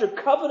think about your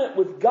covenant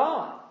with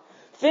God.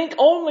 Think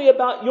only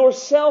about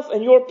yourself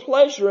and your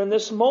pleasure in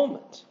this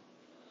moment.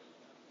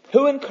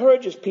 Who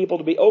encourages people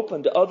to be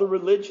open to other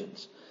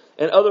religions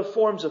and other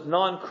forms of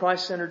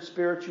non-Christ-centered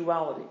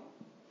spirituality?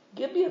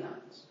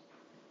 Gibeonites.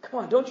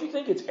 Come on, don't you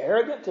think it's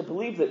arrogant to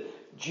believe that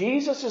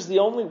Jesus is the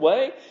only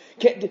way?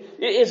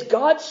 Is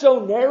God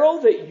so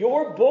narrow that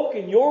your book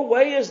and your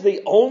way is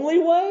the only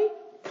way?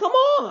 Come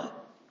on.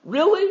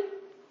 Really?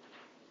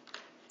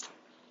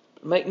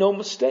 Make no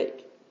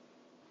mistake.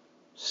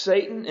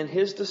 Satan and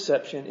his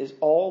deception is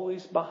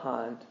always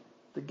behind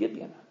the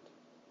Gibeonite.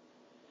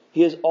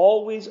 He is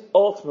always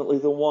ultimately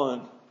the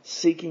one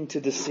seeking to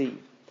deceive.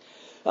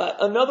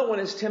 Another one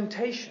is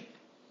temptation.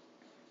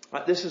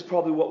 This is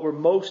probably what we're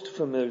most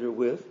familiar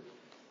with.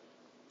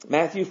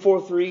 Matthew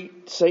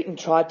 4:3, Satan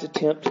tried to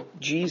tempt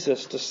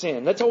Jesus to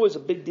sin. That's always a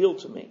big deal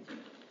to me.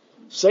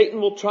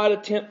 Satan will try to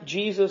tempt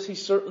Jesus. He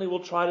certainly will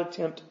try to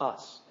tempt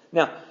us.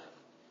 Now,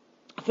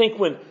 I think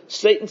when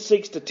Satan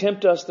seeks to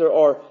tempt us, there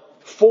are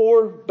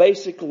 4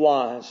 basic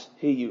lies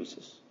he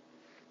uses.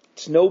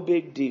 It's no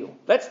big deal.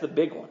 That's the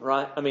big one,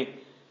 right? I mean,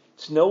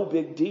 it's no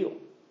big deal.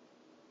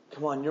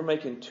 Come on, you're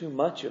making too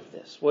much of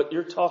this. What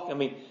you're talking, I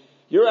mean,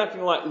 you're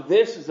acting like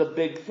this is a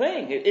big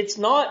thing. It's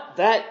not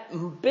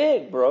that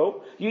big,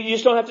 bro. You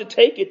just don't have to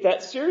take it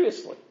that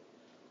seriously.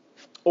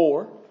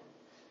 Or,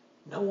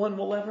 no one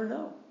will ever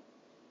know.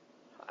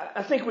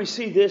 I think we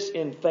see this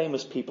in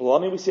famous people. I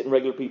mean, we see it in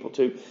regular people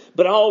too.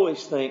 But I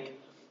always think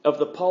of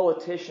the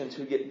politicians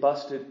who get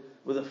busted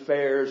with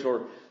affairs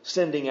or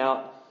sending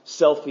out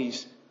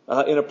selfies,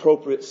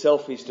 inappropriate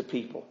selfies to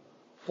people.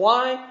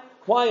 Why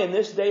in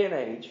this day and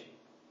age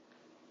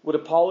would a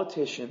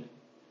politician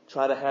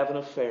try to have an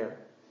affair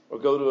or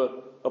go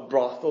to a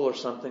brothel or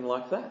something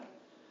like that?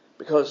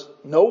 Because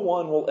no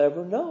one will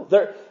ever know.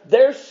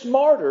 They're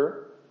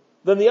smarter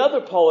than the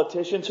other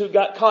politicians who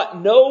got caught.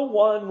 No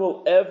one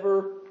will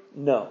ever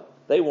know.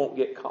 They won't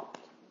get caught.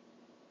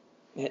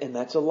 And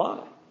that's a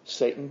lie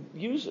Satan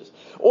uses.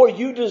 Or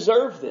you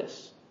deserve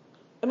this.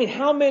 I mean,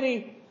 how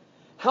many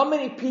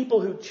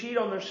people who cheat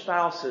on their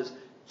spouses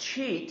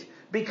cheat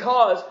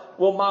because,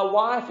 well, my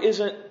wife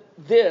isn't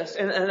this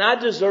and I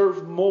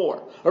deserve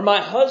more. Or my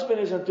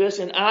husband isn't this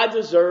and I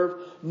deserve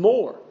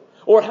more.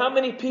 Or how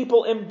many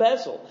people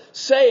embezzle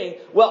saying,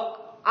 well,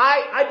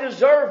 I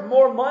deserve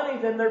more money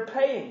than they're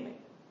paying me.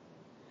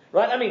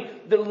 Right? I mean,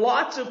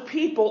 lots of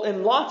people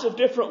in lots of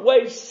different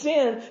ways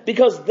sin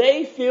because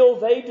they feel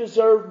they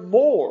deserve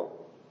more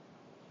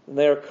than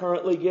they are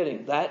currently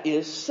getting. That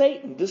is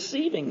Satan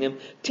deceiving them,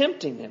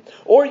 tempting them.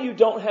 Or you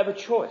don't have a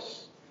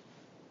choice.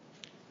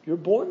 You're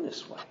born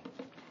this way.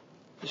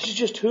 This is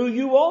just who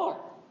you are.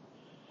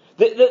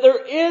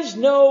 There is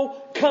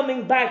no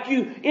coming back.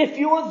 If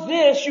you're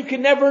this, you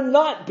can never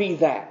not be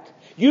that.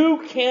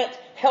 You can't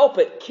help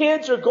it.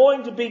 Kids are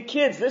going to be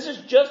kids. This is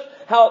just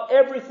how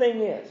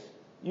everything is.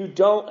 You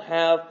don't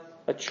have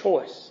a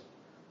choice.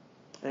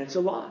 And it's a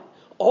lie.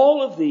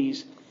 All of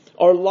these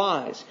are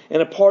lies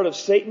and a part of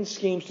Satan's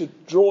schemes to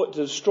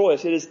destroy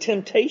us. It is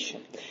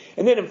temptation.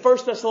 And then in 1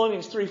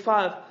 Thessalonians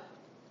 3:5,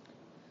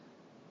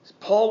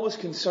 Paul was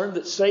concerned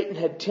that Satan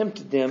had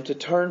tempted them to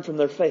turn from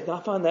their faith. And I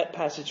find that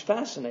passage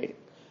fascinating.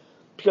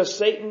 Because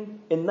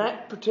Satan, in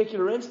that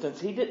particular instance,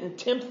 he didn't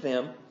tempt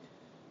them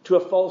to a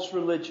false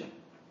religion.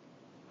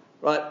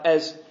 Right?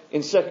 As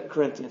in 2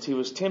 Corinthians, he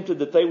was tempted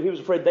that he was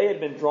afraid they had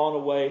been drawn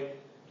away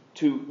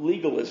to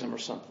legalism or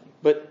something.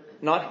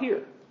 But not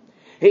here.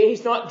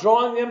 He's not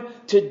drawing them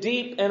to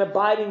deep and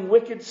abiding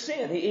wicked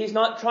sin. He's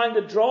not trying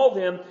to draw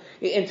them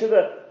into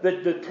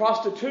the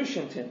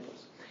prostitution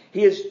temples.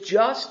 He is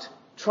just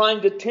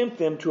trying to tempt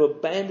them to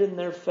abandon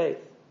their faith.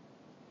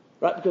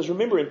 Right? Because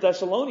remember, in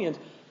Thessalonians,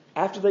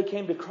 after they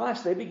came to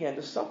Christ, they began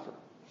to suffer.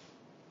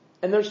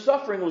 And their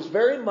suffering was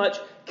very much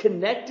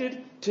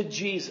connected to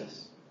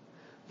Jesus.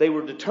 They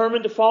were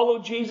determined to follow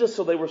Jesus,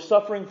 so they were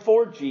suffering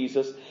for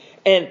Jesus.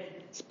 And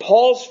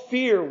Paul's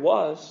fear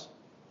was,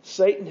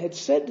 Satan had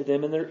said to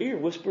them in their ear,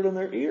 whispered in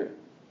their ear,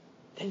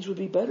 things would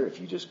be better if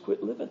you just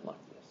quit living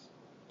like this.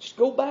 Just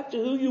go back to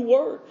who you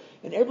were,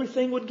 and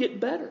everything would get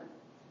better.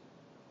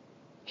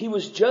 He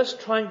was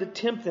just trying to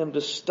tempt them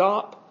to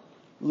stop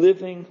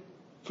living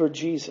for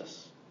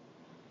Jesus.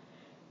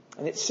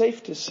 And it's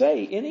safe to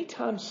say,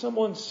 anytime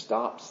someone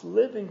stops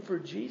living for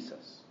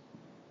Jesus,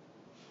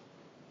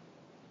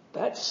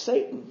 that's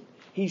Satan.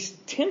 He's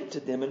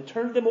tempted them and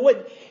turned them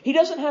away. He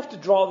doesn't have to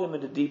draw them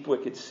into deep,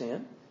 wicked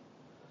sin.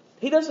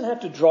 He doesn't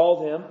have to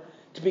draw them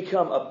to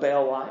become a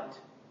Baalite.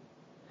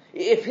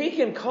 If he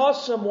can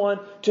cause someone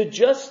to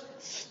just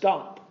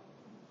stop.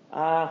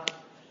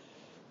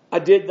 I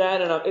did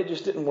that and it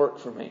just didn't work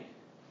for me.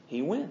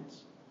 He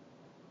wins.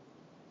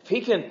 If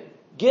he can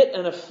get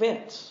an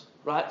offense,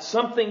 right?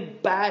 Something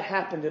bad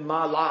happened in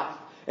my life.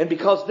 And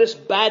because this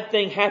bad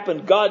thing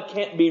happened, God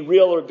can't be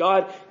real or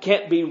God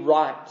can't be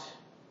right.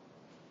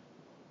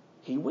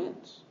 He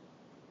wins.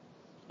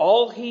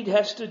 All he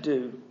has to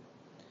do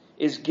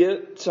is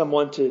get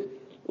someone to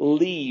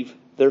leave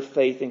their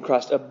faith in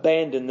Christ,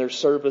 abandon their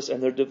service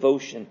and their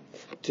devotion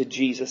to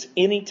Jesus.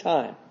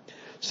 Anytime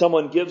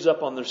someone gives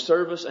up on their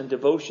service and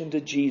devotion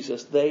to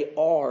Jesus, they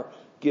are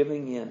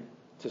giving in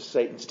to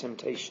Satan's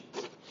temptations.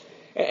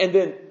 And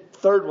then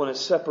third one is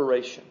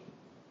separation.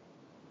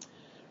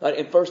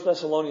 In 1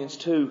 Thessalonians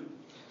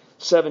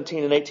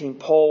 2:17 and 18,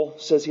 Paul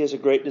says he has a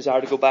great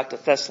desire to go back to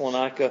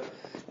Thessalonica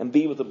and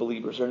be with the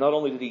believers. Or not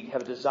only did he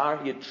have a desire,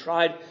 he had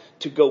tried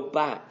to go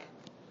back,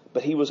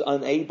 but he was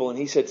unable. And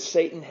he said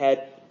Satan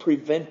had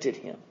prevented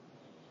him.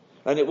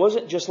 And it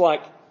wasn't just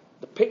like,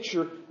 the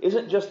picture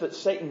isn't just that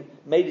Satan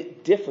made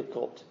it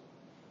difficult,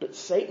 but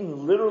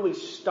Satan literally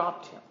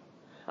stopped him.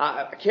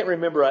 I can't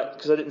remember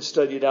because I didn't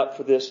study it out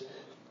for this.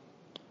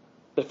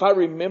 But if I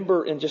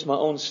remember in just my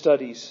own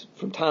studies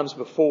from times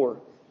before,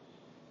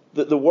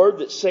 the word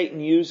that Satan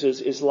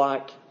uses is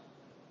like,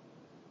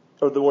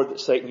 or the word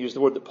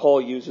that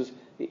Paul uses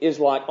is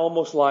like,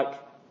 almost like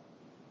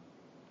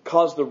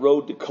caused the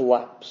road to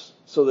collapse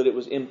so that it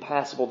was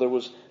impassable. There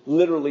was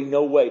literally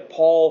no way.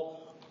 Paul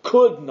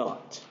could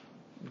not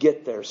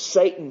get there.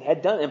 Satan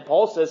had done it. And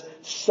Paul says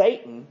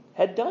Satan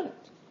had done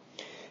it.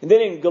 And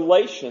then in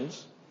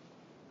Galatians,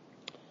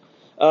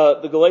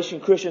 the Galatian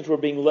Christians were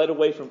being led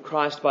away from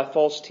Christ by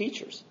false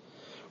teachers.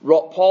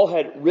 Paul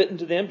had written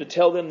to them to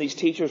tell them these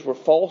teachers were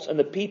false, and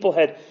the people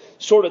had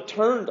sort of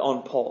turned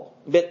on Paul,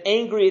 been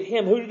angry at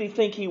him. Who did he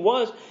think he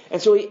was? And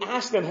so he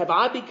asked them, have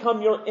I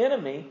become your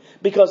enemy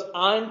because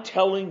I'm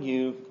telling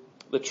you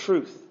the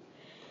truth?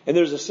 And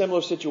there's a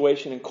similar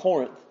situation in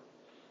Corinth.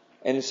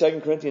 And in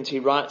 2 Corinthians, he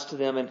writes to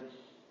them and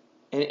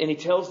he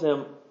tells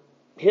them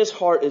his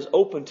heart is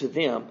open to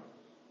them,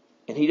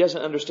 and he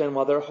doesn't understand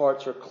why their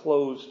hearts are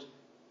closed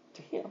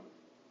to him.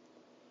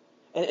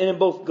 And in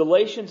both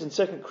Galatians and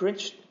 2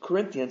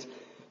 Corinthians,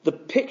 the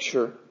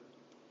picture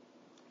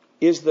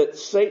is that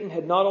Satan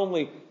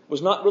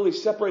was not really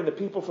separating the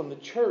people from the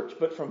church,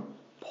 but from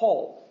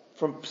Paul,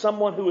 from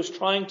someone who was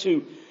trying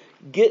to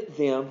get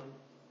them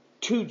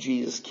to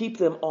Jesus, keep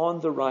them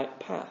on the right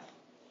path.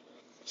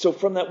 So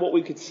from that, what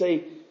we could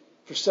say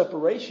for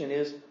separation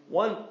is,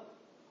 one,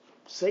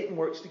 Satan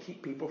works to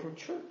keep people from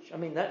church. I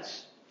mean, the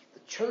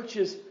church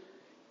is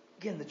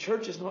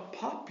not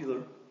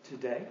popular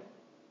today,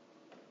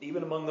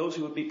 even among those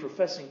who would be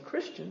professing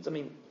Christians. I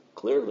mean,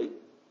 clearly.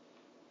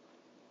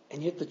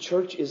 And yet the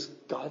church is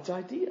God's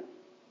idea.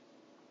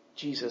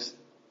 Jesus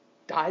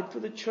died for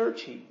the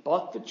church. He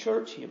bought the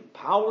church. He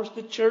empowers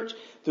the church.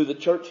 Through the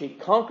church he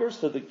conquers.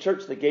 Through the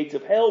church the gates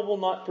of hell will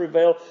not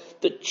prevail.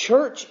 The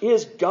church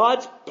is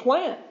God's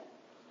plan.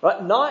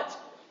 Right? Not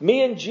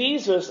me and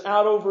Jesus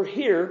out over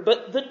here,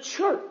 but the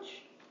church.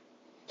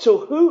 So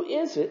who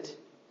is it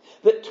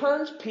that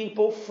turns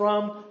people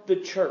from the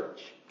church?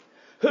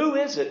 Who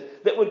is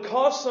it that would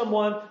cause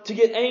someone to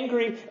get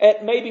angry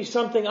at maybe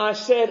something I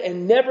said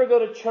and never go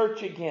to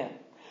church again?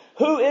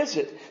 Who is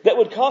it that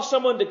would cause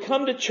someone to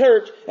come to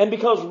church and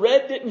because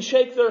Red didn't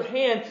shake their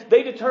hand,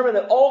 they determine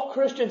that all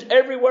Christians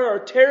everywhere are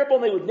terrible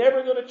and they would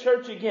never go to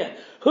church again?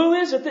 Who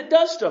is it that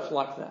does stuff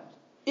like that?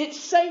 It's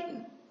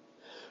Satan.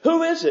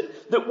 Who is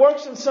it that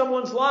works in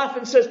someone's life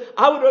and says,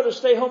 I would rather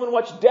stay home and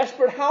watch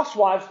Desperate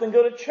Housewives than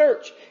go to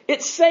church?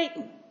 It's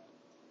Satan.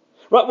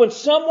 Right? When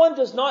someone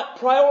does not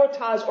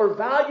prioritize or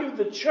value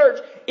the church,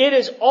 it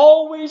is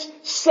always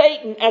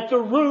Satan at the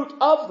root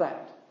of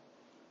that.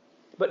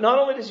 But not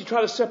only does he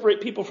try to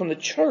separate people from the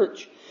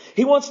church,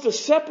 he wants to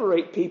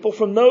separate people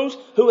from those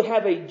who would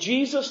have a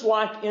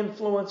Jesus-like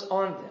influence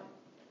on them.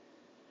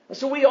 And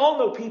so we all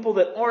know people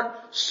that aren't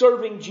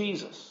serving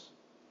Jesus.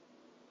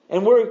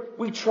 And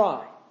we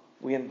try.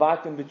 We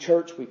invite them to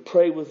church. We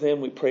pray with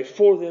them. We pray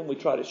for them. We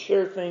try to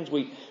share things.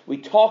 We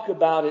talk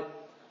about it.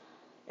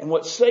 And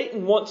what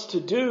Satan wants to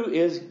do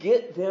is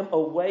get them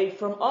away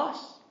from us.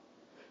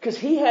 Because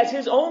he has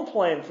his own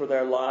plan for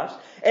their lives.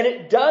 And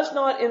it does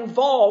not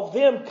involve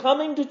them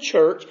coming to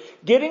church,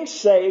 getting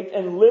saved,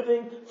 and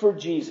living for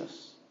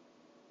Jesus.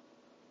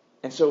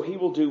 And so he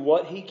will do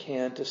what he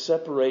can to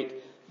separate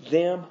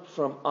them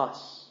from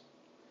us.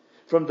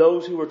 From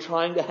those who are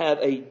trying to have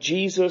a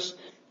Jesus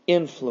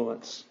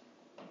influence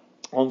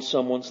on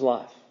someone's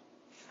life.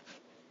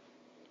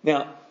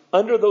 Now,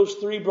 under those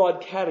three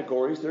broad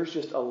categories, there's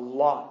just a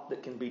lot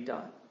that can be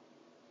done.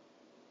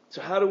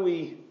 So how do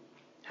we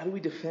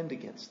defend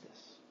against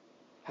this?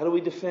 How do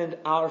we defend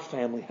our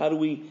family? How do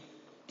we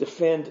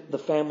defend the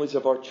families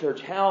of our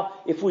church? How,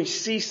 if we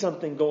see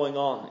something going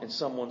on in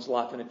someone's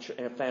life, in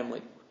a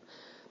family,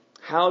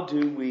 how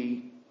do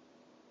we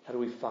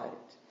fight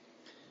it?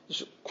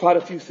 There's quite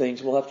a few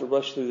things. We'll have to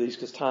rush through these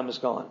because time is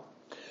gone.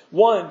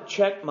 One,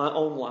 check my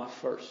own life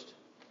first.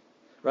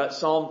 Right?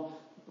 Psalm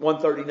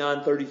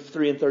 139,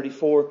 33, and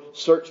 34.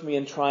 Search me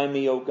and try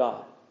me, O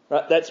God.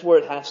 Right? That's where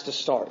it has to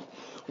start.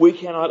 We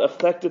cannot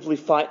effectively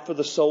fight for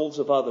the souls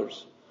of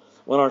others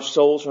when our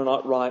souls are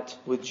not right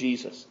with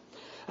Jesus.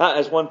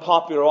 As one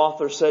popular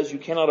author says, you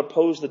cannot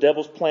oppose the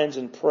devil's plans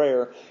in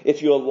prayer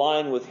if you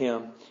align with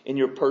him in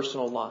your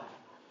personal life.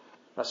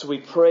 So we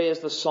pray as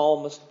the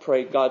psalmist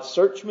prayed, God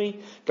search me,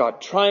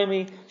 God try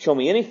me, show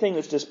me anything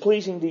that's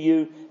displeasing to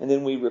you, and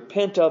then we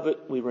repent of it,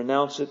 we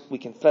renounce it, we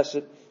confess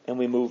it, and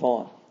we move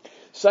on.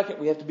 Second,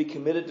 we have to be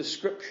committed to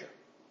Scripture.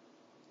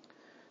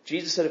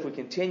 Jesus said if we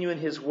continue in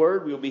His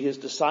Word, we will be His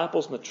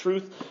disciples, and the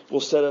truth will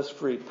set us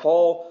free.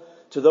 Paul,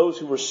 to those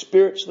who were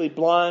spiritually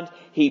blind,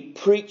 he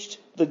preached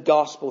the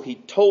gospel. He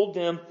told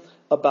them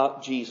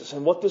about Jesus.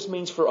 And what this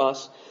means for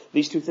us,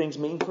 these two things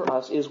mean for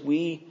us, is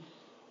we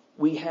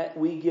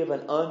give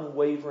an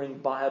unwavering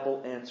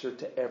Bible answer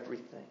to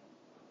everything.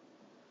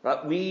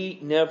 Right? We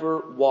never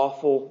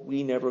waffle.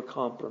 We never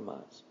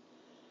compromise.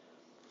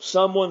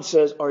 Someone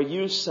says, are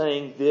you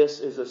saying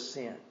this is a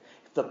sin?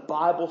 If the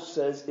Bible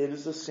says it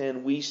is a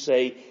sin, we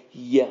say,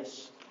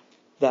 yes,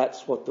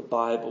 that's what the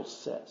Bible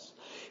says.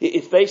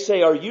 If they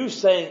say, are you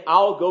saying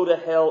I'll go to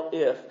hell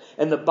if,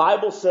 and the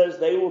Bible says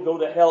they will go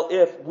to hell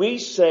if, we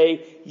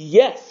say,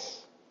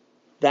 yes,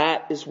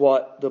 that is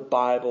what the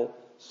Bible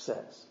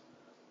says.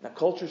 Now,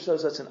 culture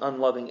says that's an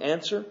unloving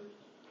answer,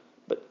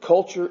 but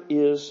culture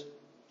is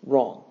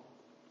wrong.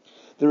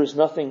 There is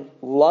nothing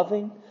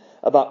loving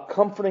about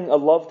comforting a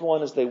loved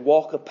one as they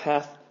walk a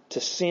path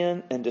to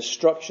sin and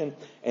destruction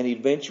and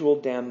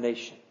eventual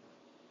damnation.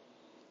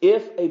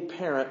 If a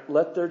parent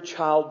let their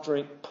child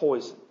drink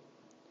poison,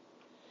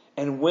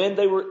 and when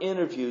they were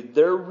interviewed,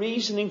 their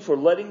reasoning for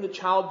letting the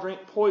child drink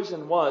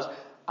poison was,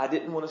 I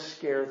didn't want to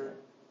scare them.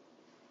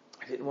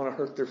 I didn't want to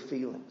hurt their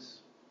feelings.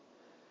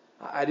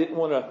 I didn't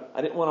want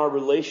our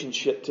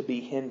relationship to be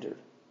hindered.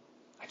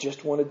 I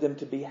just wanted them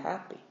to be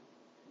happy.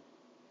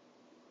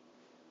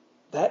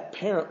 That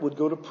parent would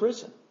go to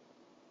prison.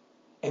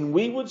 And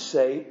we would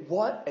say,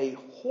 what a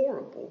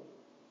horrible,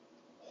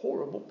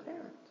 horrible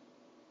parent.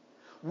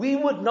 We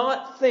would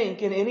not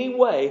think in any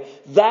way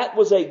that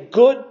was a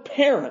good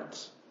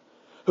parent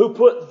who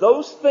put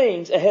those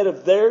things ahead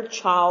of their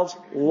child's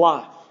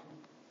life.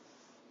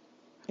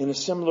 In a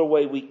similar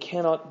way, we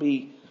cannot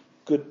be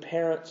good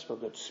parents or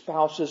good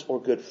spouses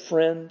or good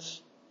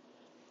friends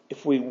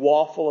if we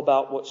waffle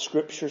about what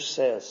Scripture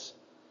says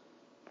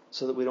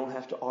so that we don't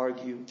have to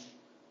argue,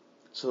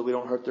 so that we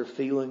don't hurt their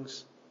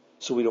feelings,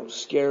 so we don't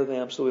scare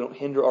them, so we don't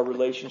hinder our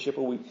relationship,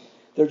 or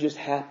they're just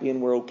happy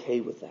and we're okay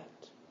with that.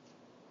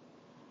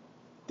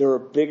 There are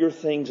bigger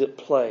things at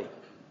play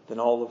than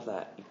all of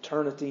that.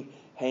 Eternity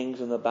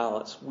hangs in the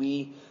balance.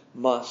 We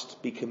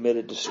must be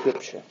committed to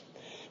Scripture.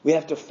 We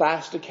have to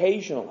fast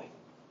occasionally.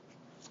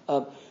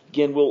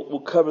 Again, we'll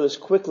cover this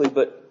quickly,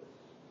 but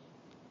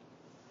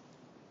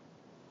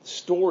the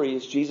story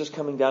is Jesus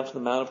coming down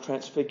from the Mount of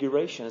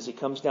Transfiguration. As he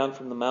comes down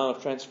from the Mount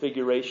of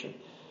Transfiguration,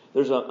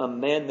 there's a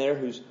man there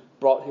who's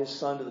brought his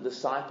son to the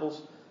disciples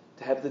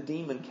to have the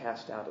demon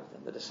cast out of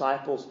them. The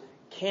disciples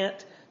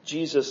can't.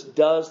 Jesus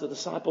does. The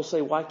disciples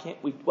say, why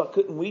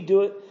couldn't we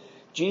do it?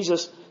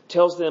 Jesus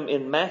tells them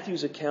in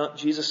Matthew's account,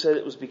 Jesus said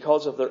it was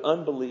because of their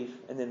unbelief.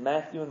 And then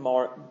Matthew and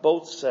Mark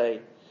both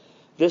say,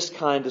 this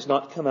kind does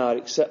not come out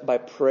except by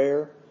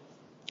prayer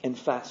and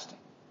fasting.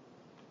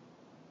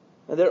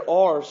 Now there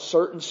are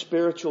certain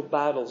spiritual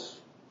battles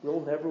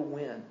we'll never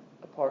win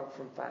apart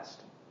from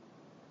fasting.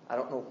 I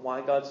don't know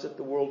why God set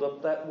the world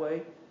up that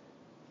way,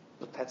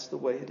 but that's the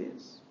way it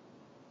is.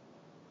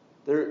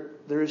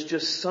 There is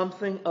just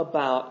something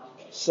about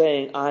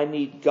saying, I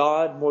need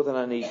God more than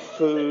I need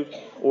food,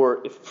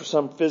 or if for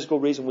some physical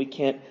reason we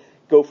can't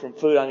go from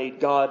food, I need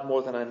God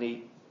more than I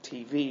need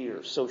TV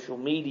or social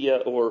media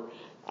or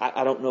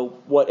I don't know,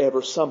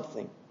 whatever,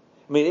 something.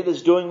 I mean, it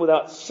is doing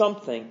without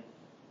something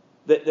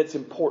that's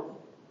important,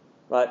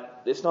 right?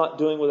 It's not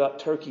doing without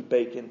turkey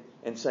bacon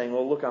and saying,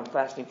 well, look, I'm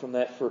fasting from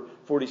that for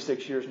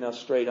 46 years now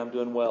straight, I'm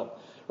doing well,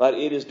 right?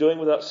 It is doing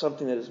without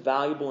something that is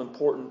valuable,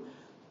 important,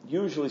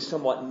 usually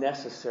somewhat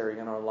necessary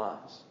in our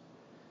lives.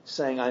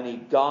 Saying I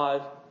need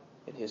God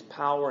and His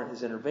power and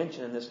His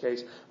intervention in this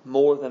case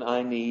more than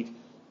I need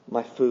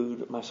my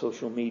food, my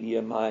social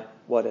media, my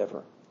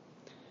whatever.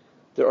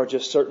 There are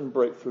just certain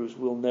breakthroughs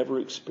we'll never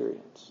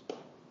experience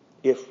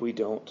if we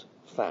don't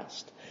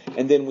fast.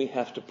 And then we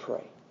have to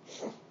pray.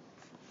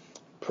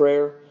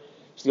 Prayer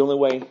is the only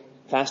way,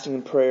 fasting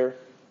and prayer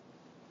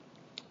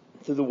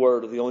through the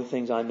Word are the only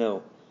things I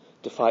know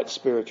to fight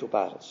spiritual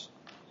battles.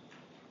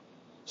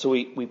 So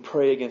we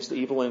pray against the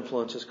evil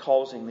influences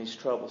causing these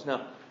troubles.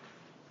 Now,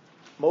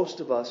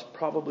 most of us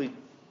probably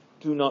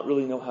do not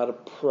really know how to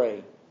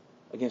pray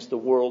against the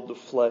world, the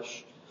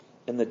flesh,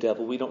 and the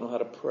devil. We don't know how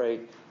to pray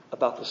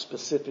about the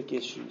specific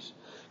issues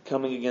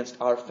coming against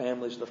our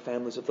families, the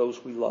families of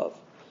those we love.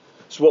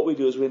 So what we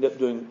do is we end up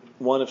doing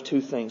one of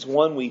two things.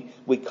 One,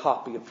 we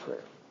copy a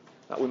prayer.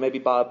 Now, we maybe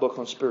buy a book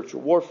on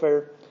spiritual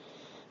warfare,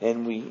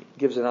 and we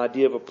gives an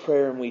idea of a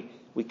prayer, and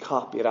we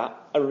copy it. I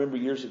remember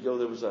years ago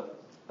there was a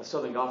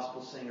Southern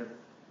gospel singer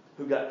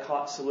who got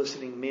caught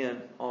soliciting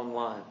men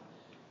online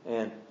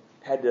and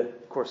had to,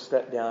 of course,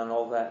 step down and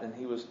all that. And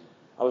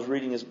I was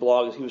reading his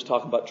blog as he was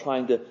talking about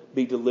trying to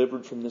be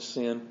delivered from this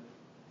sin.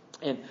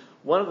 And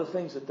one of the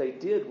things that they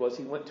did was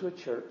he went to a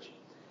church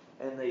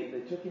and they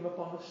took him up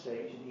on the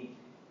stage and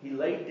he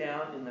laid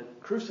down in the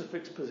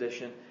crucifix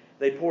position.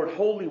 They poured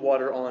holy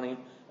water on him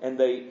and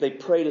they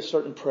prayed a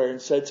certain prayer and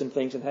said some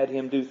things and had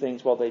him do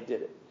things while they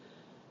did it.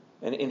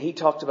 And he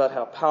talked about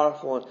how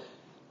powerful and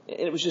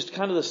it was just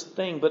kind of this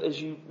thing. But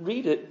as you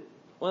read it,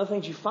 one of the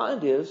things you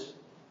find is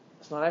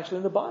it's not actually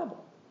in the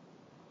Bible.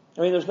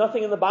 I mean, there's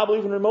nothing in the Bible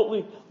even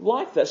remotely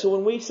like that. So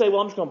when we say, well,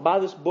 I'm just going to buy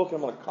this book and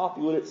I'm going to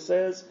copy what it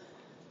says,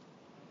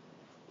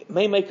 it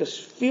may make us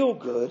feel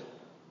good,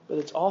 but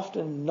it's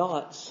often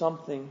not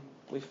something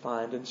we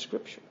find in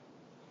Scripture.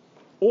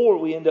 Or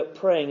we end up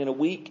praying in a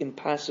weak and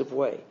passive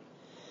way.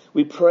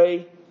 We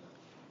pray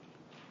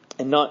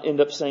and not end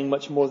up saying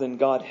much more than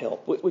God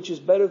help, which is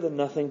better than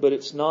nothing, but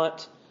it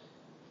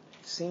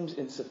seems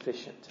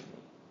insufficient to me.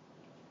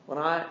 When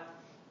I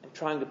am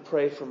trying to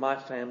pray for my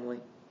family,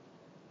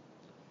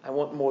 I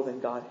want more than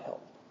God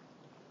help.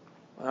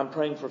 When I'm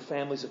praying for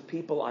families of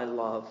people I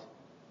love,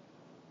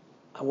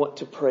 I want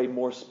to pray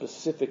more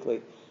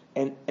specifically.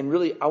 And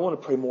really, I want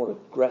to pray more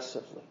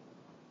aggressively.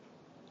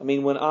 I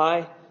mean, when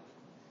I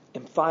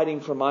am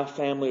fighting for my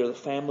family or the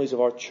families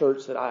of our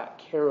church that I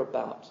care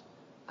about,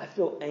 I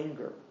feel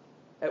anger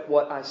at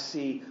what I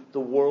see the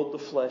world, the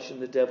flesh,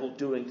 and the devil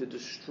doing to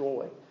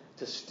destroy,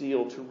 to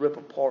steal, to rip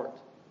apart.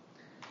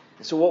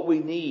 So what we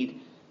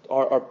need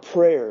are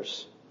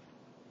prayers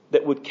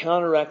that would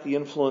counteract the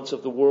influence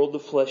of the world, the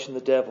flesh, and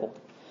the devil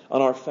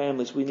on our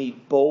families. We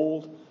need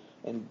bold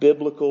and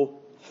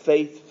biblical,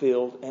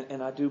 faith-filled,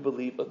 and I do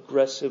believe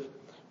aggressive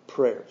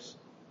prayers.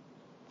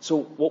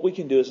 So what we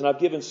can do is, and I've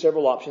given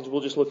several options,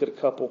 we'll just look at a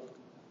couple,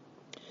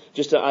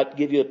 just to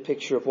give you a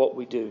picture of what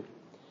we do.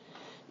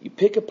 You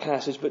pick a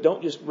passage, but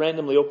don't just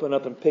randomly open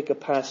up and pick a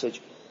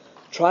passage.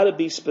 Try to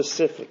be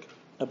specific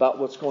about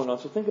what's going on.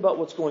 So think about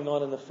what's going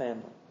on in the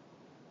family.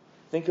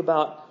 Think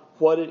about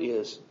what it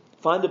is.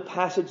 Find a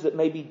passage that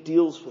maybe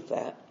deals with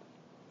that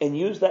and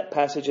use that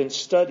passage and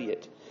study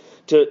it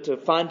to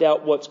find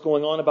out what's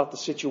going on about the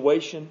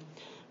situation,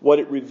 what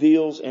it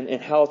reveals,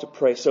 and how to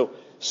pray. So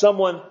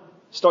someone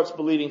starts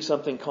believing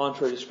something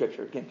contrary to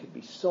Scripture. Again, it could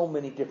be so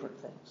many different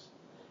things.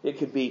 It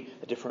could be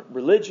a different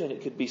religion.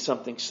 It could be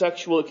something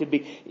sexual. It could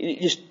be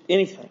just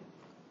anything.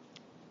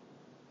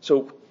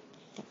 So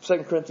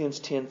 2 Corinthians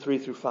 10,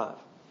 3-5.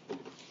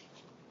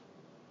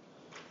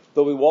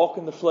 Though we walk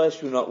in the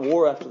flesh, we do not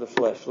war after the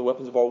flesh. For the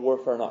weapons of our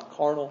warfare are not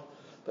carnal,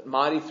 but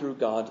mighty through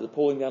God to the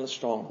pulling down of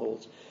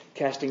strongholds,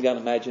 casting down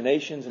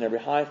imaginations and every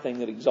high thing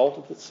that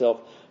exalteth itself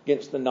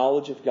against the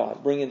knowledge of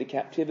God, bringing into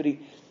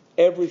captivity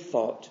every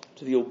thought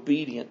to the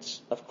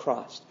obedience of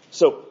Christ.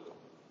 So,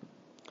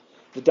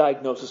 the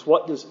diagnosis.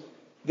 What does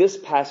this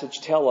passage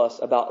tell us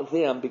about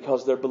them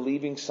because they're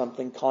believing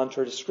something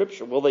contrary to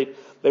Scripture? Well, they've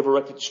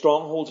erected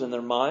strongholds in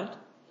their mind,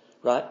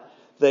 right?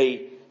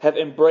 They have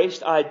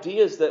embraced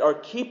ideas that are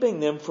keeping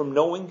them from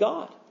knowing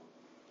God,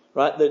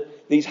 right?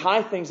 That these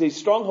high things, these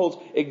strongholds,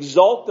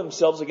 exalt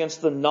themselves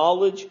against the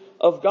knowledge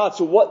of God.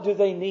 So what do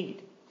they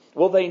need?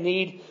 Well, they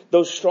need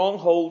those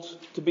strongholds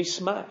to be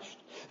smashed.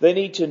 They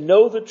need to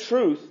know the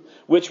truth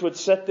which would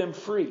set them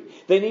free.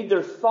 They need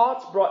their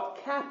thoughts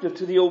brought captive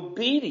to the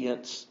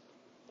obedience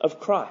of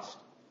Christ.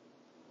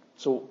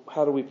 So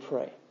how do we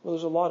pray? Well,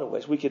 there's a lot of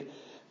ways. We could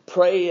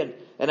pray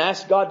and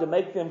ask God to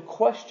make them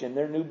question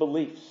their new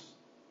beliefs.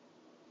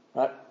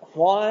 Right?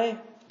 Why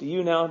do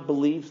you now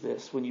believe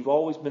this when you've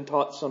always been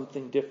taught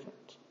something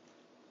different?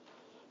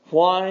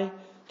 Why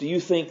do you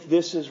think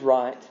this is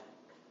right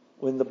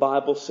when the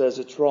Bible says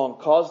it's wrong?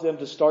 Cause them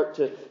to start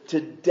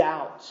to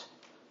doubt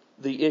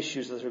the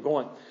issues that are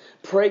going.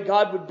 Pray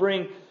God would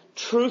bring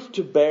truth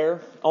to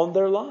bear on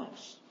their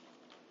lives.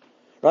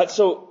 Right?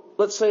 So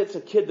let's say it's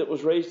a kid that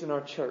was raised in our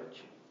church.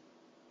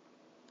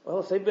 Well,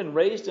 if they've been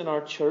raised in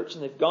our church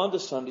and they've gone to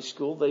Sunday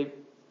school, they've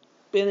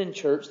been in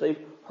church, they've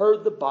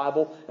heard the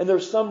Bible, and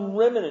there's some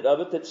remnant of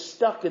it that's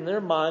stuck in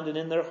their mind and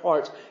in their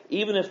hearts,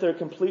 even if they're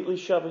completely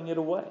shoving it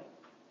away.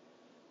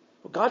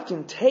 Well, God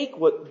can take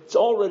what's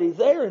already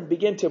there and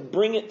begin to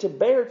bring it to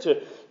bear,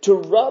 to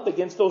rub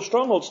against those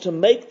strongholds, to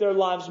make their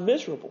lives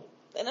miserable.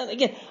 And then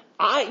again,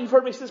 you've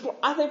heard me say this before,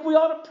 I think we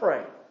ought to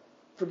pray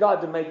for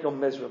God to make them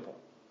miserable.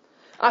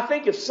 I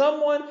think if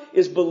someone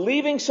is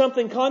believing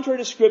something contrary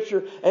to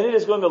Scripture and it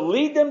is going to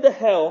lead them to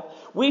hell,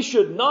 we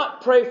should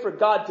not pray for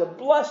God to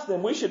bless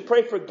them. We should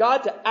pray for God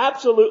to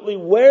absolutely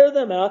wear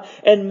them out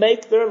and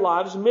make their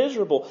lives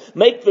miserable.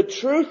 Make the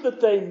truth that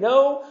they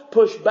know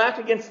push back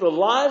against the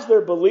lies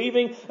they're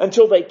believing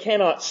until they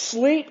cannot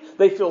sleep,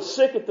 they feel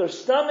sick at their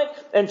stomach,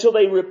 until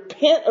they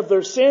repent of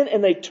their sin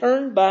and they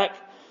turn back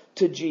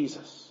to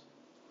Jesus.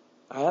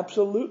 I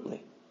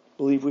absolutely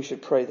believe we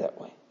should pray that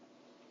way.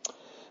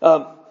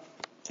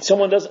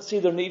 Someone doesn't see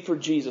their need for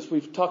Jesus.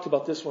 We've talked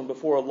about this one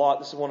before a lot.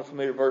 This is one of the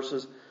familiar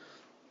verses.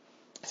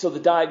 So the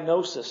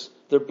diagnosis,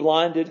 they're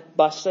blinded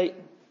by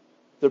Satan.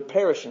 They're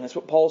perishing. That's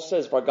what Paul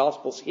says. If our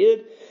gospel's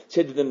hid, it's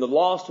hid to them the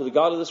lost, who the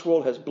God of this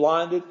world has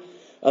blinded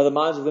the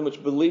minds of them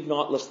which believe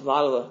not, lest the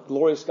light of the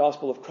glorious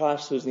gospel of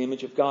Christ, who is the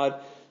image of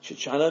God, should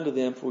shine unto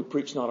them. For we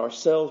preach not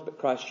ourselves, but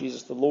Christ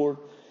Jesus the Lord,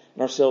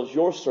 and ourselves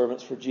your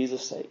servants for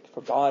Jesus' sake.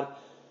 For God,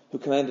 who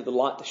commanded the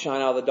light to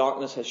shine out of the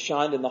darkness, has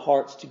shined in the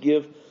hearts to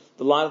give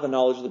the light of the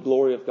knowledge of the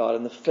glory of God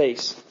in the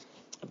face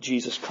of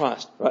Jesus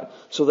Christ. Right?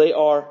 So they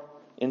are,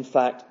 in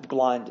fact,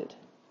 blinded.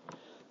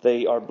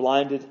 They are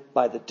blinded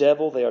by the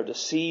devil. They are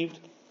deceived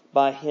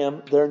by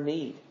him. Their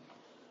need.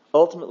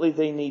 Ultimately,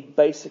 they need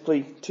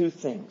basically two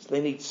things.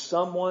 They need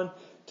someone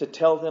to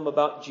tell them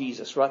about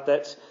Jesus. Right?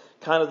 That's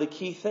kind of the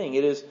key thing.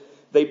 It is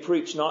they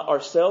preach not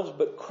ourselves,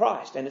 but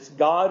Christ. And it's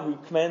God who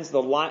commands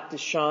the light to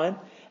shine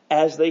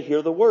as they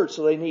hear the word.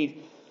 So they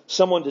need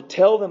someone to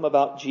tell them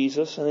about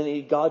Jesus, and they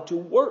need God to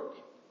work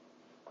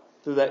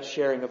through that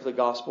sharing of the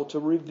gospel to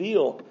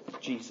reveal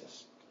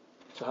Jesus.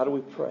 So how do we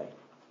pray?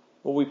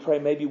 Well, we pray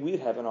maybe we'd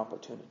have an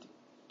opportunity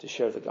to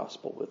share the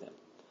gospel with them.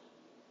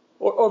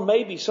 Or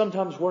maybe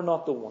sometimes we're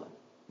not the one.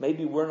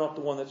 Maybe we're not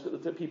the one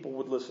that people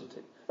would listen to.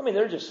 I mean,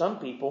 there are just some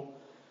people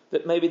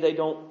that maybe they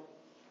don't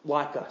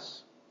like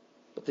us,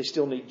 but they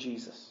still need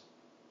Jesus.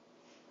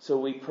 So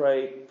we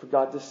pray for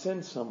God to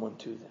send someone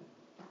to them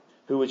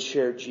who would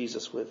share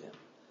Jesus with them.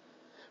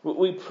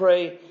 We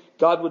pray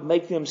God would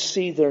make them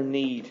see their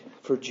need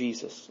for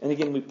Jesus. And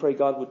again, we pray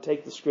God would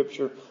take the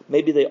Scripture,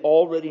 maybe they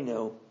already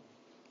know,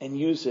 and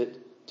use it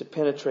to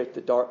penetrate the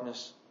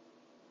darkness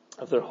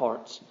of their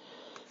hearts.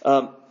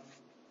 And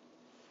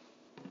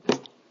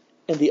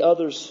the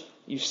others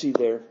you see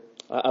there.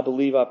 I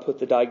believe I put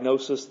the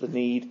diagnosis, the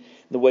need,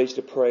 the ways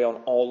to pray on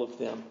all of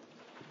them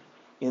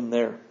in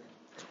there.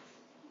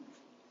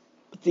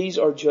 But these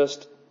are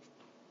just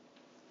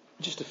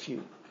a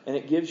few. And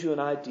it gives you an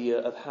idea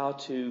of how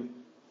to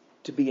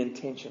be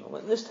intentional.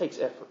 And this takes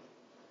effort.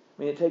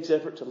 I mean, it takes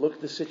effort to look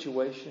at the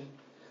situation,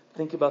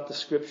 think about the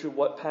Scripture,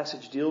 what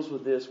passage deals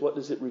with this, what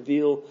does it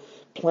reveal,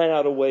 plan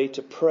out a way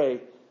to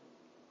pray.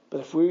 But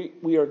if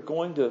we are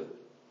going to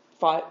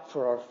fight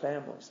for our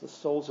families, the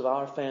souls of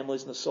our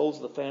families and the souls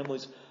of the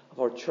families of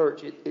our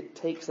church, it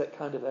takes that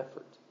kind of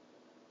effort.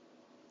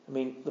 I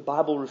mean, the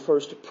Bible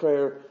refers to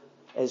prayer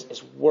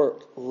as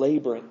work,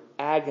 laboring,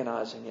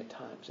 agonizing at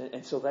times.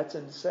 And so that's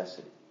a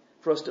necessity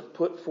for us to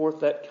put forth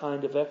that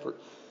kind of effort.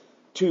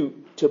 To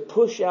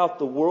push out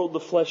the world, the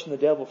flesh, and the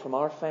devil from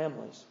our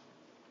families.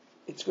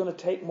 It's going to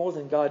take more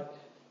than God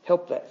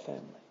help that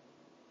family.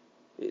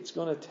 It's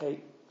going to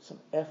take some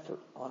effort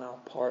on our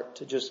part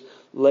to just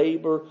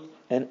labor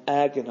and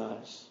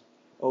agonize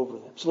over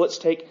them. So let's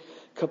take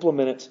a couple of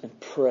minutes and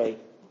pray.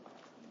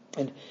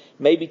 And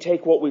maybe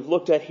take what we've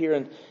looked at here,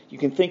 and you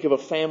can think of a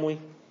family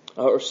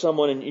or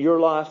someone in your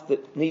life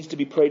that needs to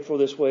be prayed for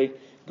this way.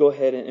 Go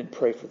ahead and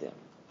pray for them.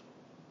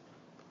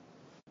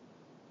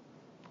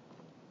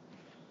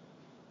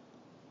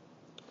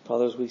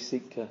 Father, as we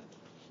seek to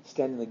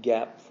stand in the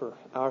gap for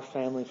our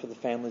family, for the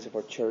families of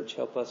our church,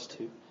 help us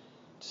to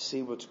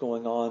see what's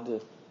going on,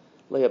 to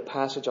lay a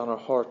passage on our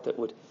heart that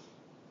would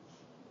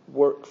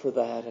work for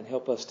that, and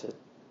help us to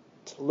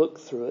look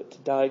through it, to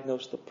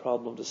diagnose the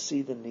problem, to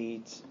see the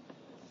needs,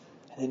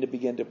 and then to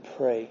begin to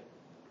pray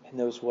in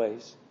those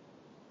ways.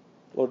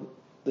 Lord,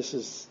 this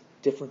is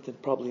different than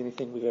probably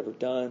anything we've ever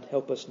done.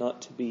 Help us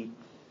not to be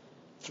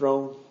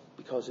thrown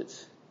because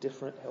it's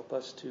different. Help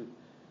us to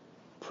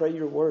pray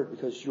your word,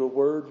 because your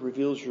word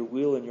reveals your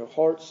will in your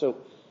heart. So,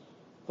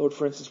 Lord,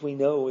 for instance, we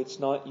know it's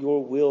not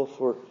your will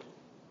for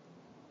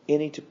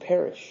any to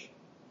perish,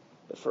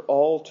 but for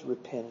all to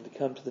repent and to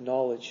come to the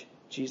knowledge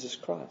of Jesus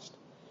Christ.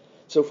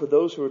 So for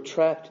those who are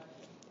trapped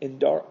in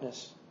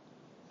darkness,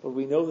 Lord,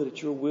 we know that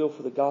it's your will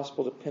for the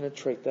gospel to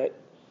penetrate that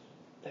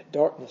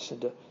darkness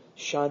and to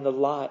shine the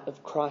light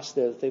of Christ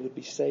there, that they would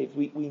be saved.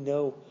 We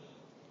know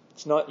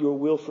it's not your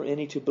will for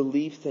any to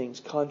believe things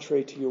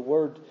contrary to your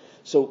word.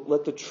 So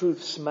let the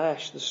truth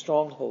smash the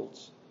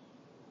strongholds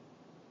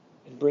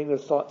and bring their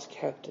thoughts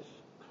captive.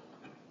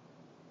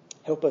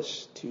 Help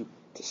us to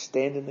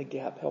stand in the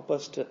gap. Help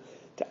us to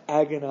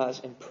agonize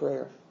in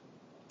prayer,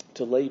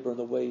 to labor in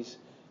the ways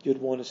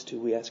you'd want us to.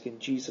 We ask in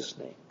Jesus'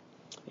 name.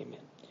 Amen.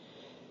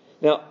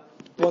 Now,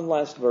 one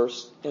last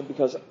verse, and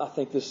because I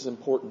think this is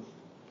important.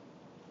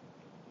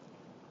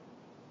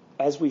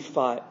 As we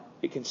fight,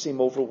 it can seem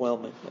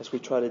overwhelming as we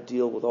try to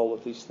deal with all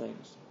of these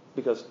things,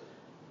 because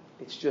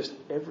it's just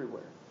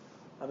everywhere.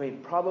 I mean,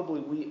 probably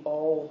we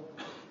all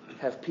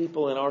have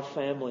people in our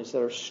families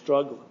that are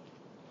struggling.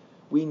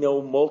 We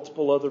know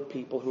multiple other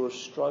people who are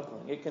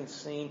struggling. It can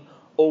seem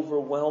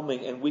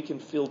overwhelming and we can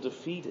feel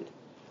defeated.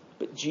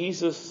 But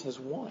Jesus has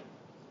won.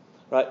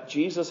 Right?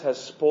 Jesus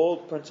has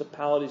spoiled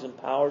principalities and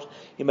powers.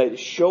 He made a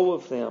show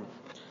of them,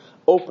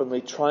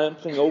 openly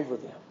triumphing over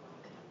them.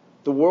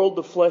 The world,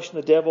 the flesh,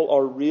 and the devil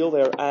are real.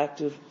 They are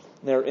active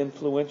and they are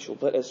influential.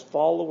 But as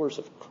followers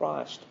of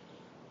Christ,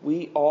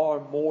 we are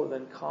more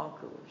than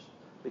conquerors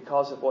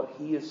because of what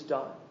He has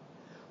done.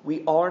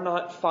 We are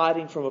not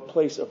fighting from a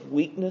place of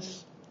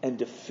weakness and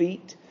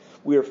defeat.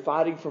 We are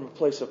fighting from a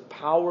place of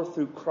power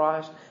through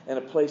Christ and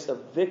a place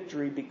of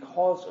victory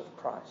because of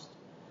Christ.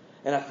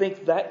 And I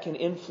think that can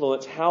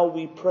influence how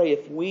we pray.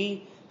 If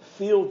we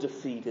feel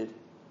defeated,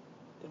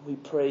 then we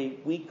pray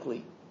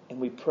weakly and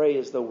we pray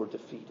as though we're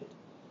defeated.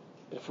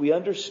 But if we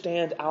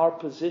understand our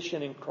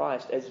position in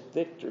Christ as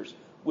victors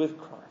with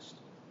Christ,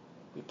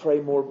 we pray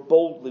more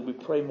boldly, we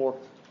pray more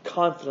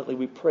confidently,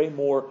 we pray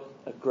more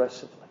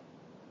aggressively.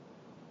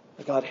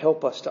 May God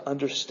help us to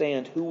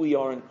understand who we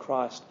are in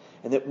Christ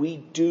and that we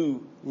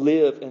do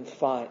live and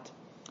fight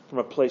from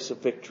a place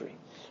of victory.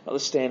 Now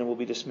let's stand and we'll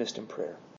be dismissed in prayer.